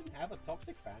Burton have a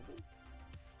toxic fandom?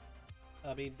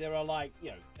 I mean, there are like, you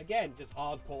know, again, just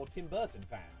hardcore Tim Burton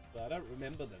fans, but I don't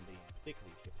remember them being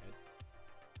particularly shitheads.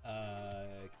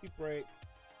 Kubrick,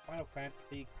 Final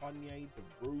Fantasy, Kanye, The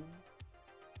Room,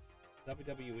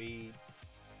 WWE,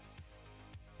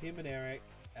 Tim and Eric,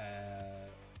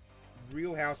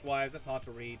 Real Housewives, that's hard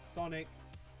to read, Sonic,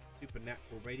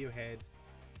 Supernatural, Radiohead,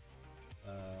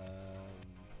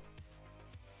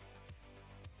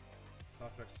 Star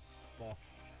Trek Smosh,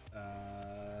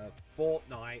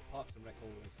 Fortnite, Parks and Rec.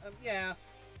 Yeah,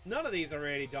 none of these are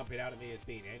really jumping out at me as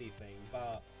being anything,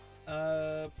 but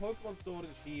Pokemon Sword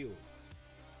and Shield.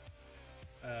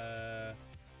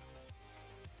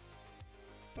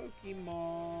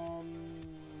 Pokemon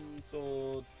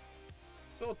Sword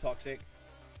Toxic.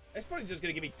 It's probably just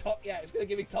gonna give me it's gonna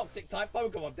give me toxic type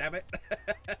Pokemon, damn it.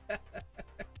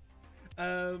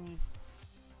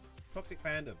 Toxic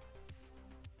fandom.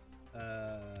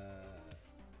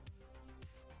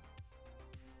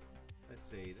 Let's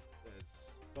see.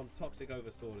 That's from toxic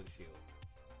over Sword and Shield.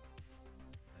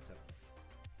 Let's have a look.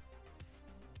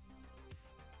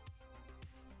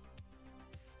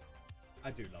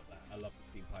 I do love that. I love the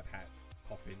steam pipe hat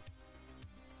popping.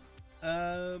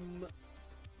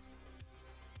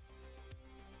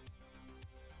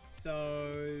 So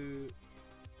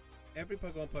every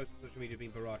Pokemon post on social media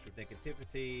being barraged with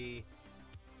negativity.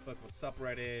 Pokemon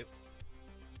subreddit.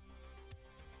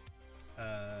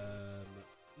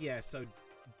 Yeah, so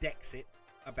Dexit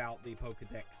about the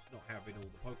Pokedex not having all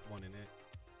the Pokemon in it.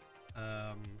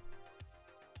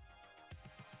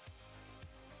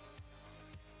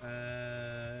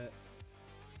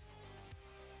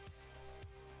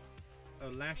 So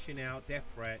lashing out, death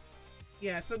threats.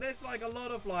 Yeah, so there's like a lot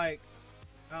of like.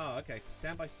 Oh, okay. So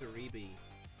stand by Cerebi.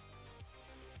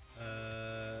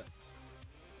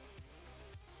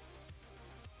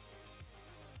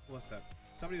 What's up?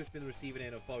 Somebody who's been the receiving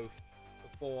end of both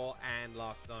before and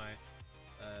last night.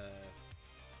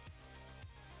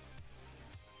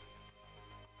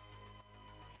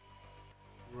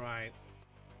 Right.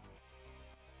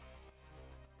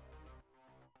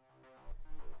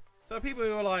 So people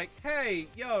who are like, hey,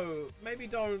 yo, maybe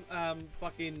don't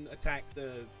fucking attack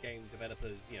the game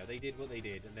developers. You know, they did what they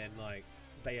did, and then like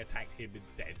they attacked him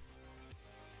instead,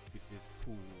 which is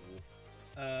cool.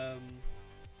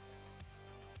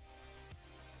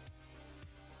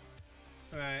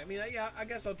 Alright, I mean, yeah, I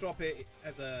guess I'll drop it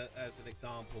as an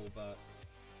example, but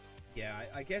yeah,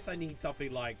 I guess I need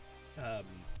something like,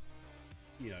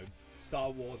 you know,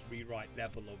 Star Wars rewrite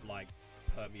level of like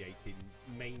permeating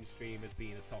mainstream as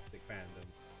being a toxic fandom.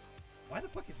 Why the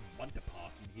fuck is Wonder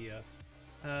Park in here?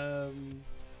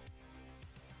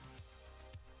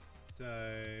 So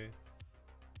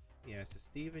yeah, so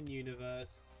Steven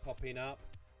Universe popping up.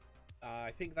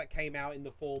 I think that came out in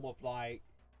the form of like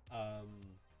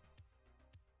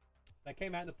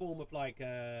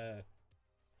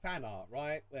fan art,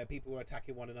 right? Where people were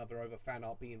attacking one another over fan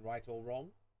art being right or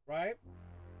wrong, right?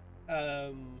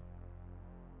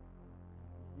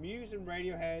 Muse and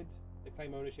Radiohead, they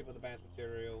claim ownership of the band's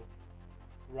material.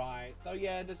 Right. So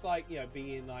yeah, there's like, you know,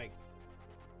 being like,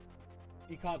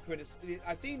 you can't criticize.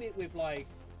 I've seen it with like,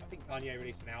 I think Kanye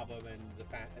released an album and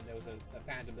there was a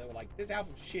fandom that were like, this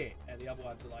album's shit, and the other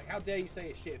ones are like, how dare you say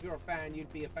it's shit? If you're a fan,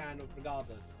 you'd be a fan of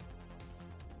regardless.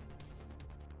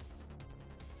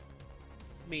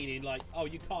 Meaning like, oh,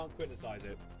 you can't criticize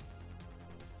it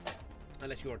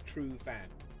unless you're a true fan.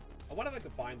 I wonder if I can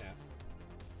find that.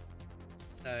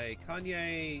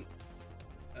 Kanye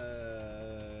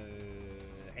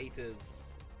haters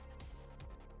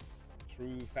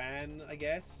true fan, I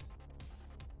guess.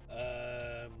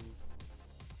 Let's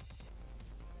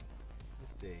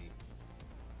see.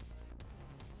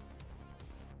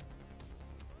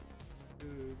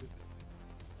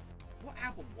 What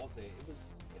album was it? It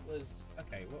was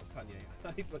okay. What Kanye?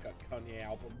 I need to look up Kanye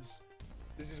albums.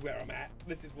 This is where I'm at.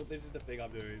 This is the thing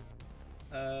I'm doing.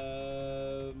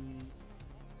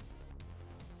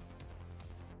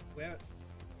 Where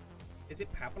is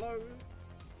it? Pablo?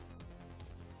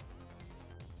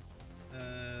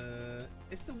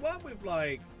 It's the one with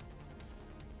like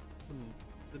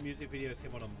the music videos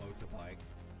him on a motorbike.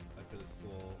 I could have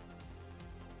swore.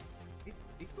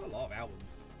 He's got a lot of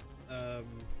albums.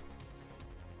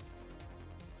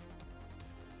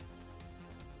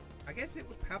 I guess it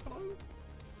was Pablo.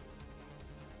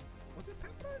 Was it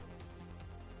Pablo?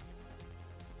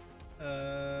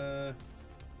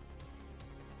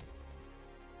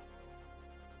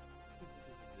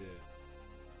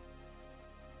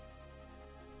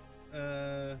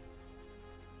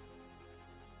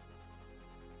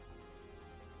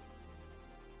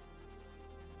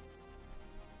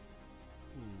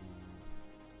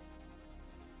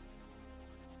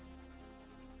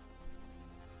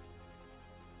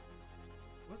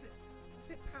 Was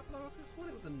it Pablo? I could have sworn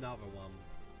it was another one.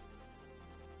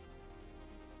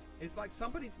 It's like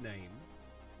somebody's name.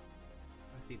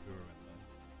 I seem to remember.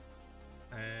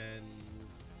 And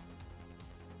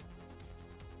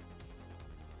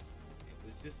it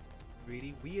was just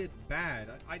really weird, bad.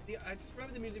 I just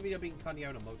remember the music video being Kanye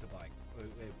on a motorbike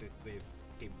with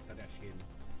Kim Kardashian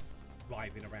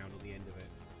driving around on the end of it.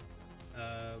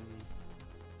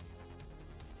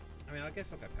 I mean, I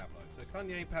guess I'll go Pablo. So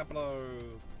Kanye,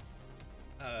 Pablo,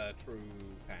 true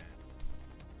fan.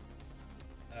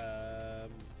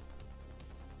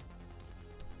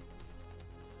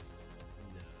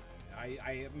 No,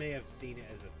 I may have seen it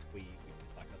as a tweet, which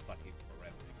is like a fucking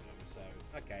forever ago. So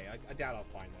okay, I doubt I'll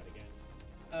find that again.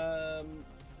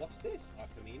 What's this?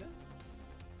 Arcamina?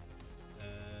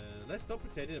 Let's stop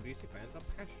pretending abusive fans are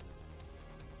passionate.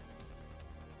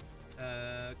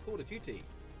 Call of Duty.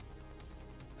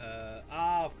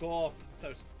 Of course.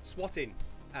 So swatting.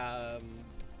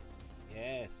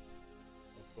 Yes.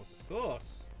 Of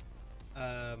course.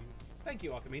 Thank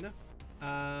you, Arcamina.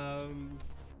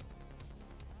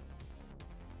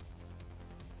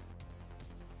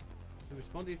 They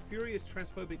responded furious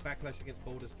transphobic backlash against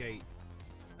Baldur's Gate.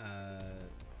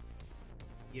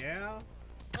 Yeah.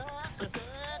 Got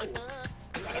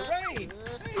a raid.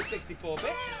 Hey, 64 bits.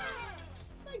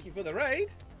 Thank you for the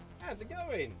raid. How's it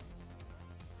going?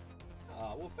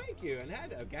 Oh, well, thank you, and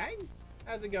hello, gang.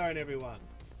 How's it going, everyone?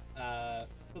 For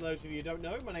those of you who don't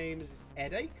know, my name is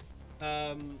Headache.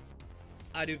 I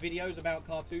do videos about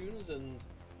cartoons and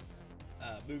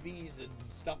movies and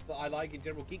stuff that I like in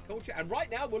general geek culture. And right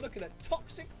now, we're looking at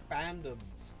toxic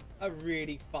fandoms. A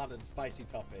really fun and spicy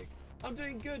topic. I'm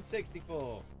doing good,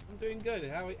 64. I'm doing good.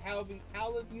 How have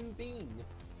you been?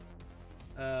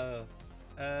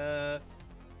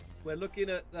 We're looking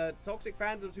at toxic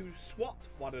fandoms who swat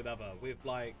one another with,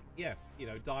 like, yeah, you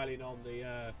know, dialing on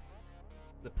the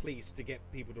police to get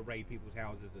people to raid people's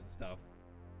houses and stuff.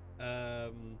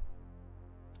 And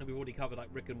we've already covered like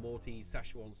Rick and Morty,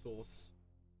 Szechuan sauce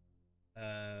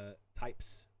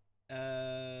types.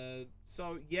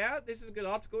 So yeah, this is a good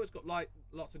article. It's got like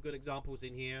lots of good examples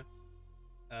in here.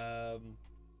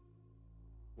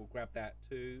 We'll grab that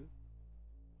too.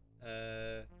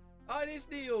 Oh, it is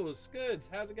Niels. Good.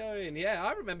 How's it going? Yeah,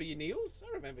 I remember you, Niels.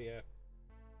 I remember you.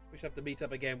 We should have to meet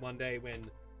up again one day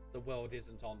when the world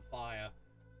isn't on fire.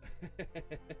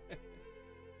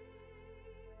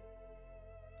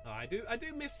 Oh, I do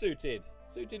miss Suited.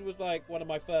 Suited was like one of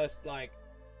my first like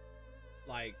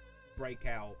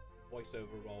breakout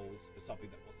voiceover roles for something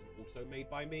that wasn't also made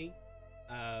by me.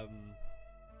 And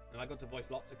I got to voice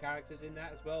lots of characters in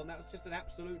that as well, and that was just an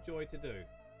absolute joy to do.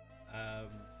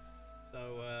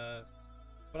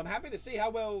 But I'm happy to see how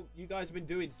well you guys have been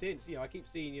doing since. You know, I keep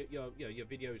seeing your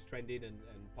videos trending and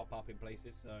pop up in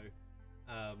places. So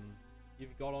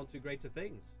you've gone on to greater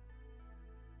things.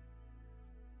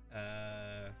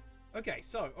 Okay,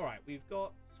 so all right, we've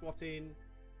got swatting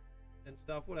and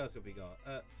stuff. What else have we got?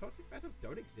 Toxic fandoms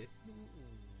don't exist.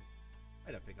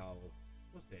 I don't think I'll.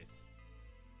 What's this?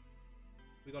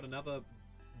 We got another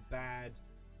bad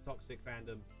toxic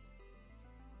fandom.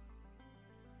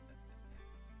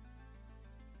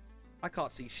 I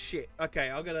can't see shit. Okay,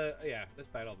 I'm gonna, yeah, let's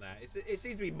bet on that. It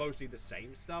seems to be mostly the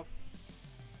same stuff.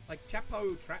 Like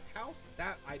Chapo Track House, is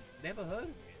that? I'd never heard of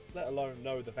it, let alone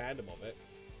know the fandom of it.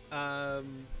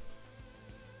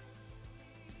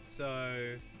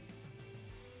 So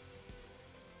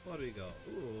what do we got?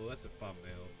 Ooh, that's a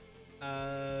thumbnail.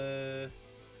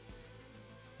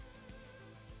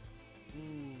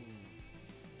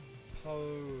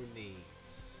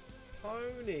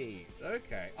 Ponies.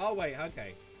 Okay. Oh wait,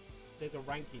 okay. There's a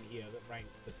ranking here that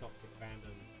ranks the toxic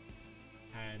fandoms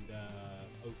and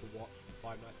Overwatch and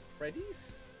Five Nights at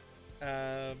Freddy's.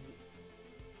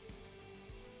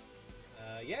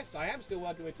 Yes, I am still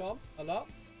working with Tom a lot.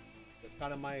 That's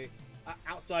kind of my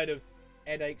outside of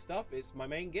headache stuff. It's my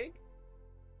main gig.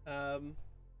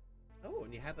 Oh,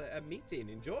 and you have a meeting.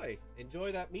 Enjoy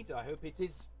that meeting. I hope it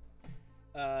is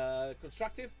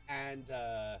constructive and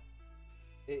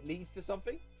it leads to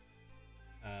something.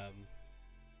 I've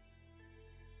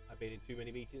been in too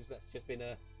many meetings. That's just been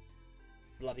a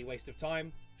bloody waste of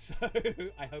time. So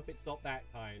I hope it's not that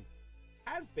kind.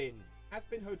 Has been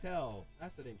hotel.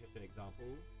 That's an interesting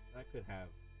example. That could have.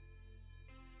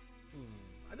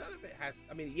 I don't know if it has.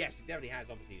 I mean, yes, it definitely has.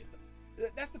 Obviously,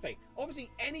 that's the thing. Obviously,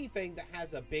 anything that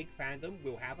has a big fandom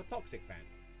will have a toxic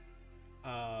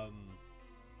fandom.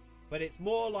 But it's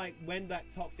more like when that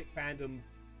toxic fandom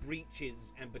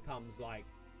breaches and becomes like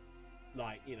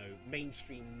you know,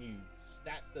 mainstream news.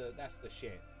 That's the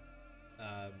shit.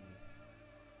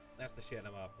 That's the shit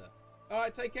I'm after. All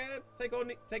right, take care. Take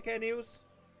care, Niels.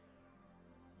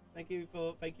 Thank you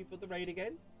for the raid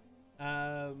again.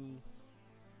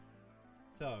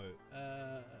 So,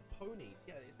 ponies.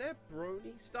 Yeah, is there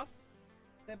brony stuff?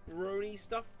 Is there brony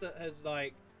stuff that has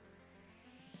like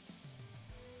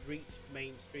reached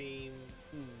mainstream?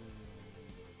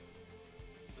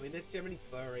 I mean, there's generally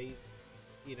furries.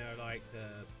 You know, like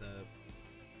the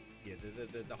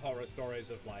horror stories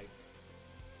of like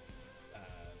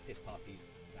piss parties,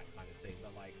 that kind of thing.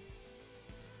 But like,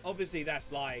 obviously,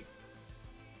 that's like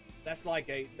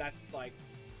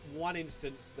one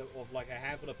instance of like a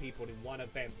handful of people in one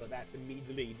event, but that's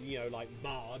immediately, you know, like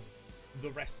marred the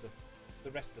rest of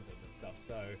them and stuff.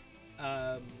 So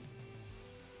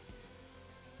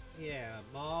yeah,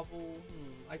 Marvel.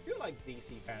 I feel like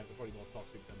DC fans are probably more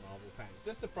toxic than Marvel fans.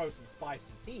 Just to throw some spice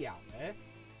and tea out there.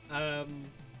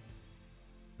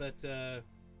 But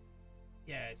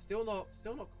yeah, it's still not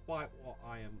quite what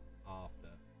I am after.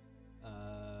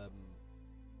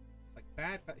 It's like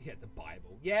bad. Yeah, the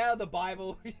Bible. Yeah, the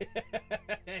Bible.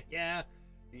 yeah,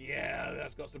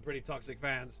 that's got some pretty toxic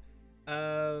fans.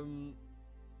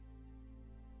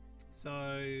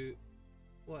 So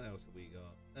what else have we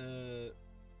got?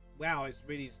 Wow, it's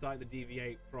really starting to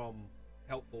deviate from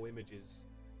helpful images.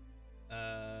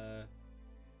 Yeah,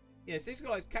 so this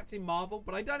guy is Captain Marvel,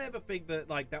 but I don't ever think that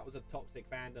like that was a toxic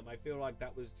fandom. I feel like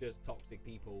that was just toxic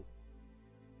people.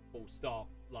 Full stop.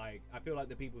 Like, I feel like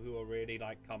the people who are really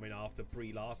like coming after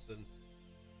Brie Larson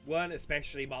weren't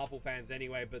especially Marvel fans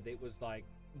anyway, but it was like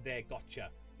their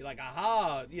gotcha. You're like,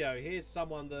 aha, you know, here's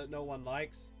someone that no one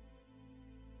likes.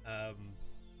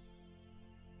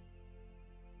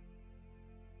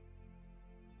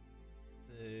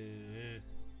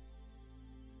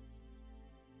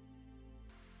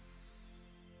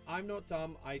 I'm not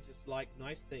dumb. I just like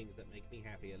nice things that make me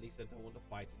happy. At least I don't want to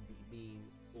fight and be mean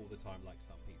all the time like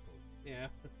some people. Yeah.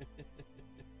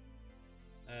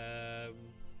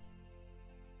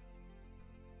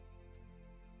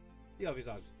 The obvious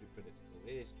answer is too predictable.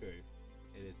 It is true.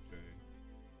 It is true.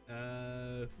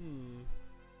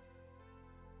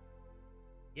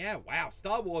 Yeah, wow.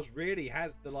 Star Wars really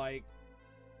has the like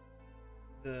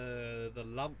the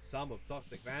lump sum of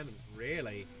toxic fandoms,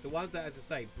 really. The ones that, as I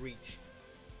say, breach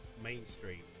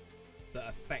mainstream, that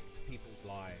affect people's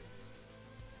lives.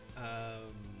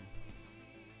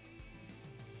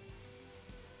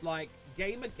 Like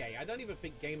Gamergate. I don't even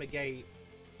think Gamergate.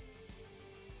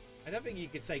 I don't think you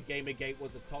could say Gamergate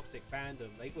was a toxic fandom.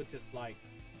 They were just like,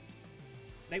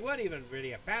 they weren't even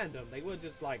really a fandom. They were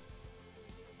just like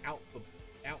out for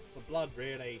blood,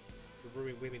 really, to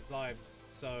ruin women's lives.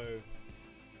 So,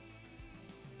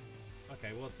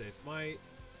 okay, what's this? My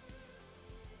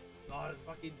it's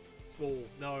fucking small.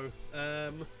 No.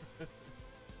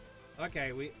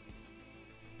 Okay,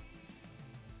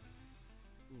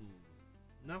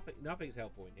 nothing's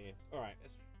helpful in here. All right,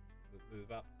 let's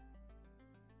move up.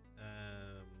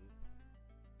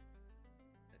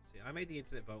 Let's see. I made the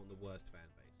internet vote on the worst fan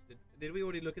base. Did we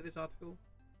already look at this article?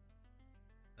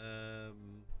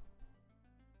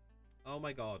 Oh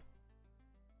my god.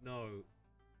 No.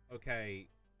 Okay.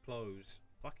 Close.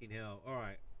 Fucking hell. All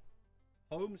right.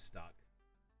 Homestuck.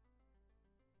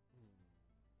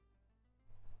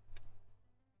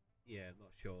 Yeah,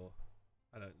 not sure.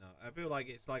 I don't know. I feel like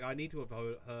it's like I need to have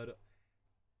heard.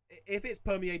 If it's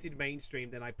permeated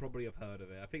mainstream, then I probably have heard of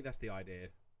it. I think that's the idea,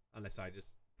 unless I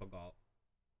just forgot.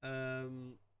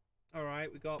 All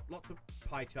right, we got lots of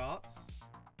pie charts.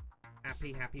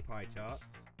 Happy pie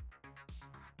charts.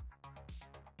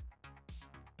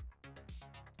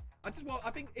 I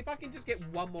think if I can just get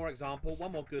one more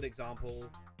good example,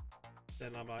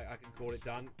 then I'm like, I can call it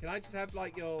done. Can I just have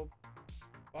like your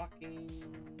fucking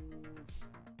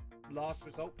last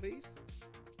result, please?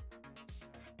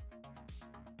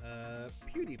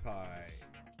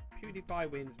 PewDiePie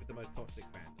wins with the most toxic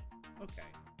fandom. Okay.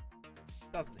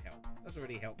 Doesn't help. Doesn't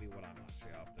really help me what I'm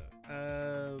actually after.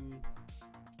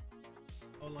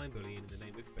 Online bullying in the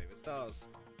name of favorite stars.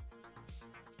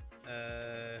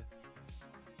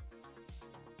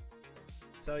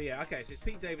 So yeah, okay, so it's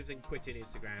Pete Davidson quitting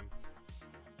Instagram.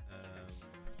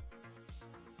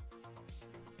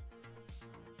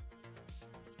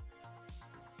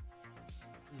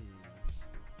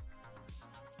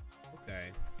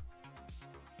 Okay.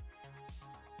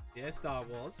 Yeah, Star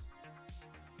Wars.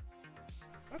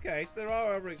 Okay, so there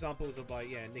are other examples of, like,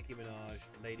 yeah, Nicki Minaj,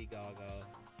 Lady Gaga,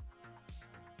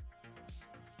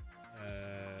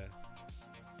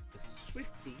 the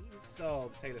Swifties,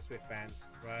 oh, Taylor Swift fans,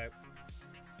 right?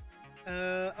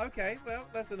 Okay, well,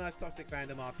 that's a nice toxic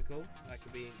fandom article that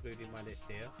could be included in my list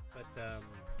here, but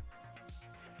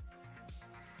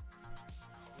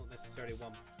not necessarily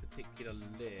one particular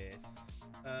list.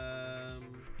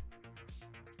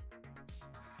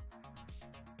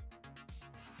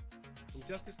 From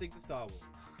Justice League to Star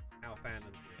Wars, how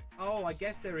fandoms react. Oh, I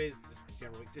guess there is just the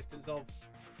general existence of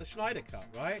the Snyder Cut,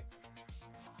 right?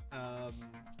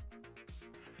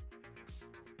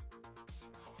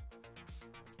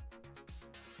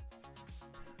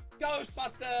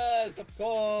 Ghostbusters, of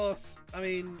course. I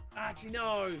mean, actually,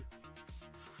 no.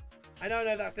 I don't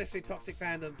know if that's necessarily toxic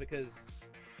fandom because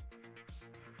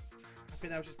I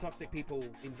think that was just toxic people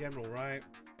in general, right?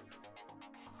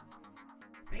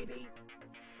 Maybe.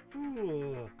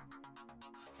 Ooh.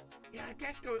 Yeah, I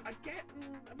guess go. I get,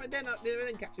 but then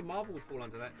Captain Marvel would fall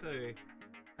under that too.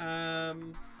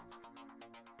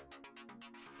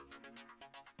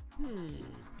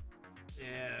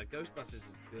 Yeah, Ghostbusters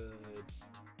is good.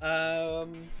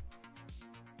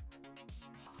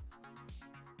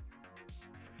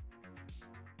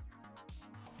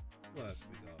 What else have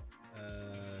we got?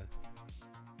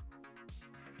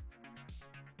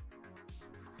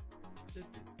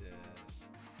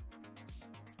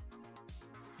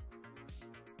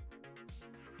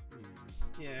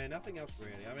 Yeah, nothing else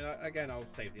really. I mean, again, I'll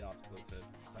save the article to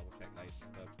double check later,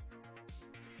 but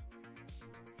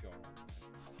sure.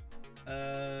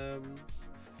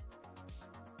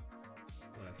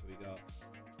 What else have we got?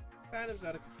 Fandoms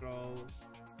out of control.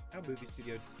 How movie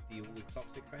studios deal with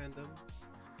toxic fandom.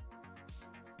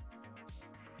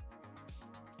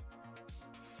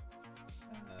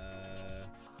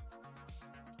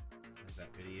 There's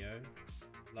that video.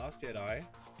 Last Jedi. Yeah,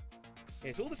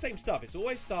 it's all the same stuff. It's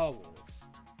always Star Wars.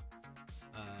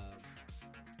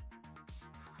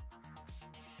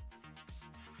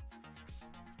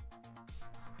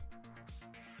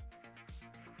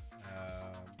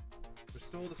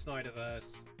 Restore the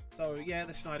Snyderverse. So yeah,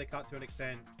 the Snyder Cut to an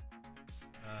extent.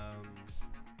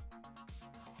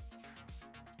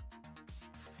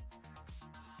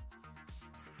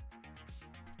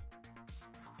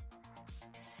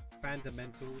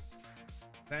 Fundamentals.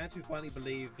 Fans who finally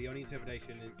believe the only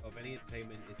interpretation of any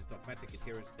entertainment is a dogmatic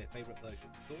adherence to their favourite version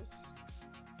of the source.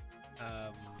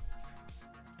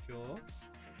 Sure.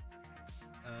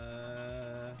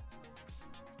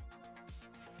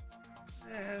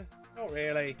 Not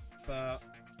really, but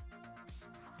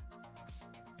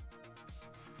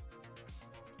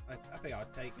I think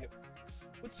I'd take it.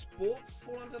 Would sports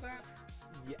fall under that?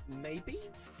 Yeah, maybe.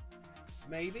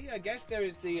 Maybe. I guess there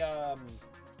is the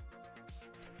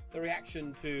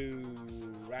reaction to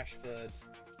Rashford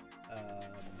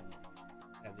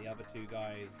and the other two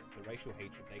guys, the racial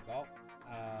hatred they got.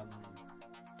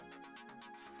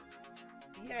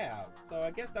 Yeah, so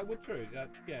I guess that would true.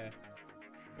 Yeah.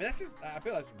 I mean, that's just, I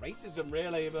feel that's racism,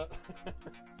 really, but...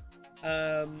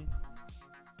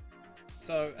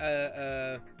 so,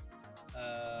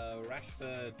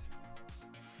 Rashford...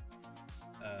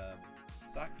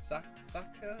 Saka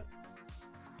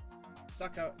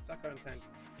and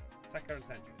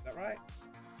Sancho, is that right?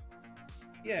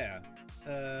 Yeah.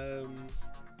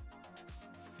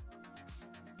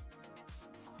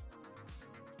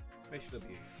 Racial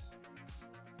abuse.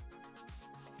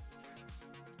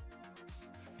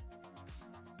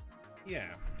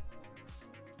 Yeah.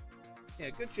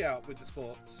 Yeah, good shout with the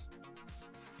sports.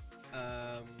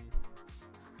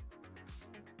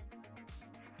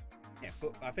 Yeah,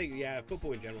 I think, yeah,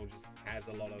 football in general just has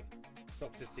a lot of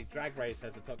toxicity. Drag Race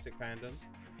has a toxic fandom.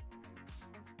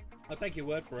 I'll take your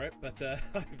word for it, but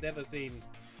I've never seen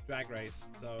Drag Race,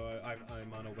 so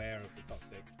I'm unaware of the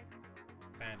toxic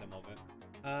fandom of it.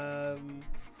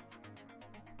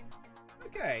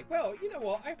 Okay, well, you know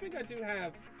what? I think I do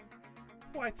have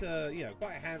quite a,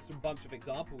 quite a handsome bunch of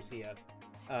examples here.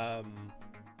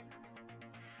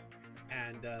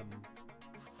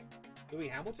 Louis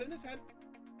Hamilton has had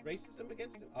racism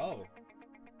against him. Oh.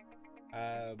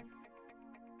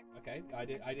 Okay, I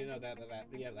didn't know that,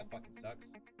 but yeah, that fucking sucks.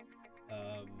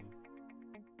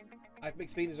 I have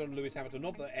mixed feelings on Lewis Hamilton.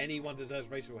 Not that anyone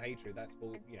deserves racial hatred. That's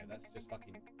bull. Yeah, that's just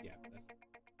fucking.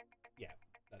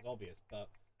 That's obvious. But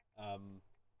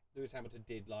Lewis Hamilton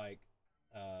did like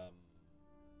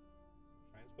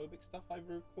transphobic stuff, I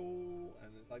recall,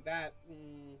 and it's like that.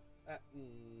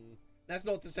 That's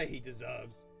not to say he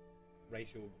deserves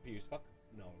racial abuse. Fuck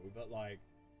no. But like,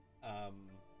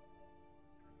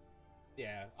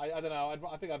 yeah, I don't know.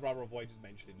 I think I'd rather avoid just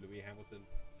mentioning Louis Hamilton.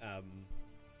 I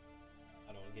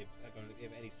don't want to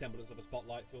give any semblance of a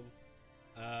spotlight to him,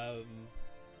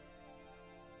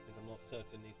 because I'm not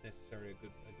certain he's necessarily a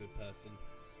good person.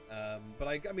 But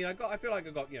I feel like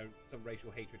I got some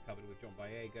racial hatred covered with John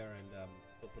Boyega and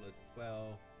footballers as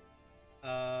well.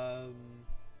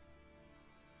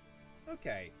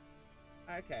 Okay,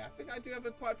 I think I do have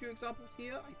quite a few examples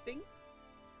here. I think.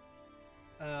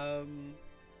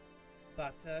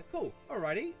 But cool.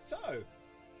 Alrighty, so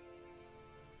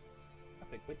I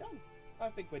think we're done. I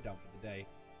think we're done for the day.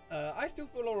 I still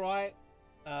feel alright.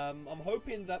 I'm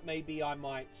hoping that maybe I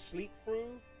might sleep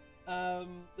through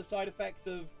the side effects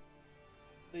of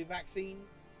the vaccine.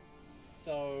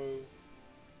 So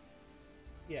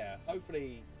yeah,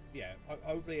 hopefully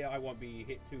I won't be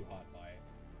hit too hard by it.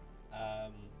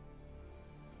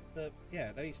 But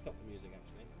yeah, let me stop the music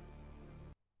actually.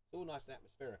 It's all nice and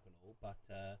atmospheric and all, but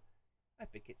I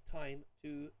think it's time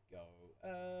to go.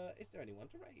 Is there anyone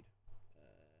to raid?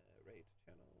 Raid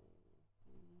channel.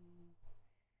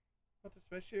 Not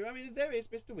especially. I mean, there is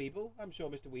Mr. Weeble. I'm sure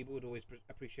Mr. Weeble would always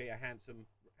appreciate a handsome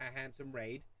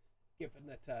raid, given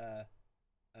that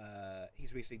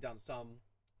he's recently done some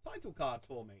title cards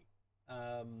for me.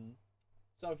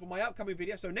 So for my upcoming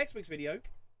video, so next week's video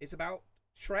is about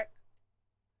Shrek,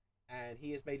 and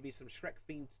he has made me some Shrek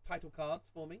themed title cards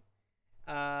for me.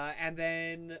 And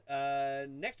then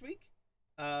next week,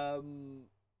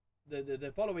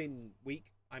 the following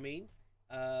week, I mean,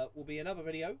 will be another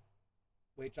video,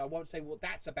 which I won't say what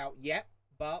that's about yet,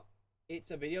 but it's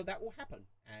a video that will happen,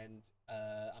 and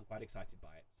I'm quite excited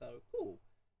by it. So cool.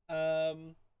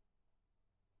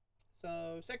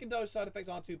 So second dose side effects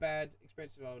aren't too bad.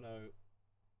 Experiences, oh no.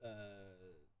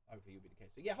 Hopefully you'll be the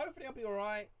case. So yeah, hopefully I'll be all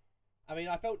right. I mean,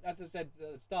 I felt, as I said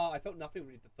at the start, I felt nothing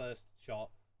really the first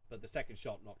shot, but the second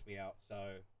shot knocked me out.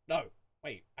 So no,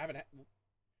 wait, I haven't.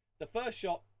 The first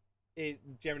shot is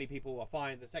generally people are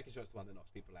fine. The second shot's the one that knocks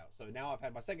people out. So now I've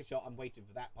had my second shot. I'm waiting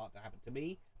for that part to happen to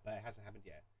me, but it hasn't happened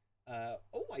yet.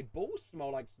 Oh, my balls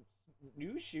smell like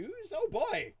new shoes. Oh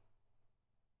boy,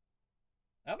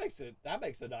 that makes a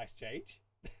nice change.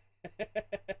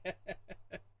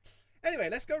 Anyway,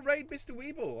 let's go raid Mr.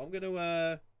 Weeble. I'm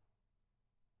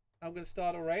gonna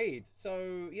start a raid.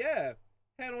 So yeah,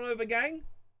 head on over, gang,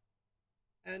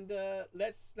 and let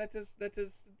us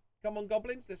come on,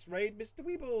 goblins. Let's raid Mr.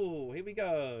 Weeble. Here we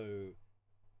go.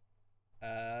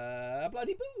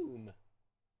 Bloody boom.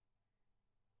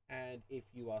 And if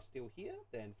you are still here,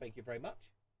 then thank you very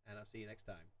much, and I'll see you next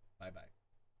time. Bye bye.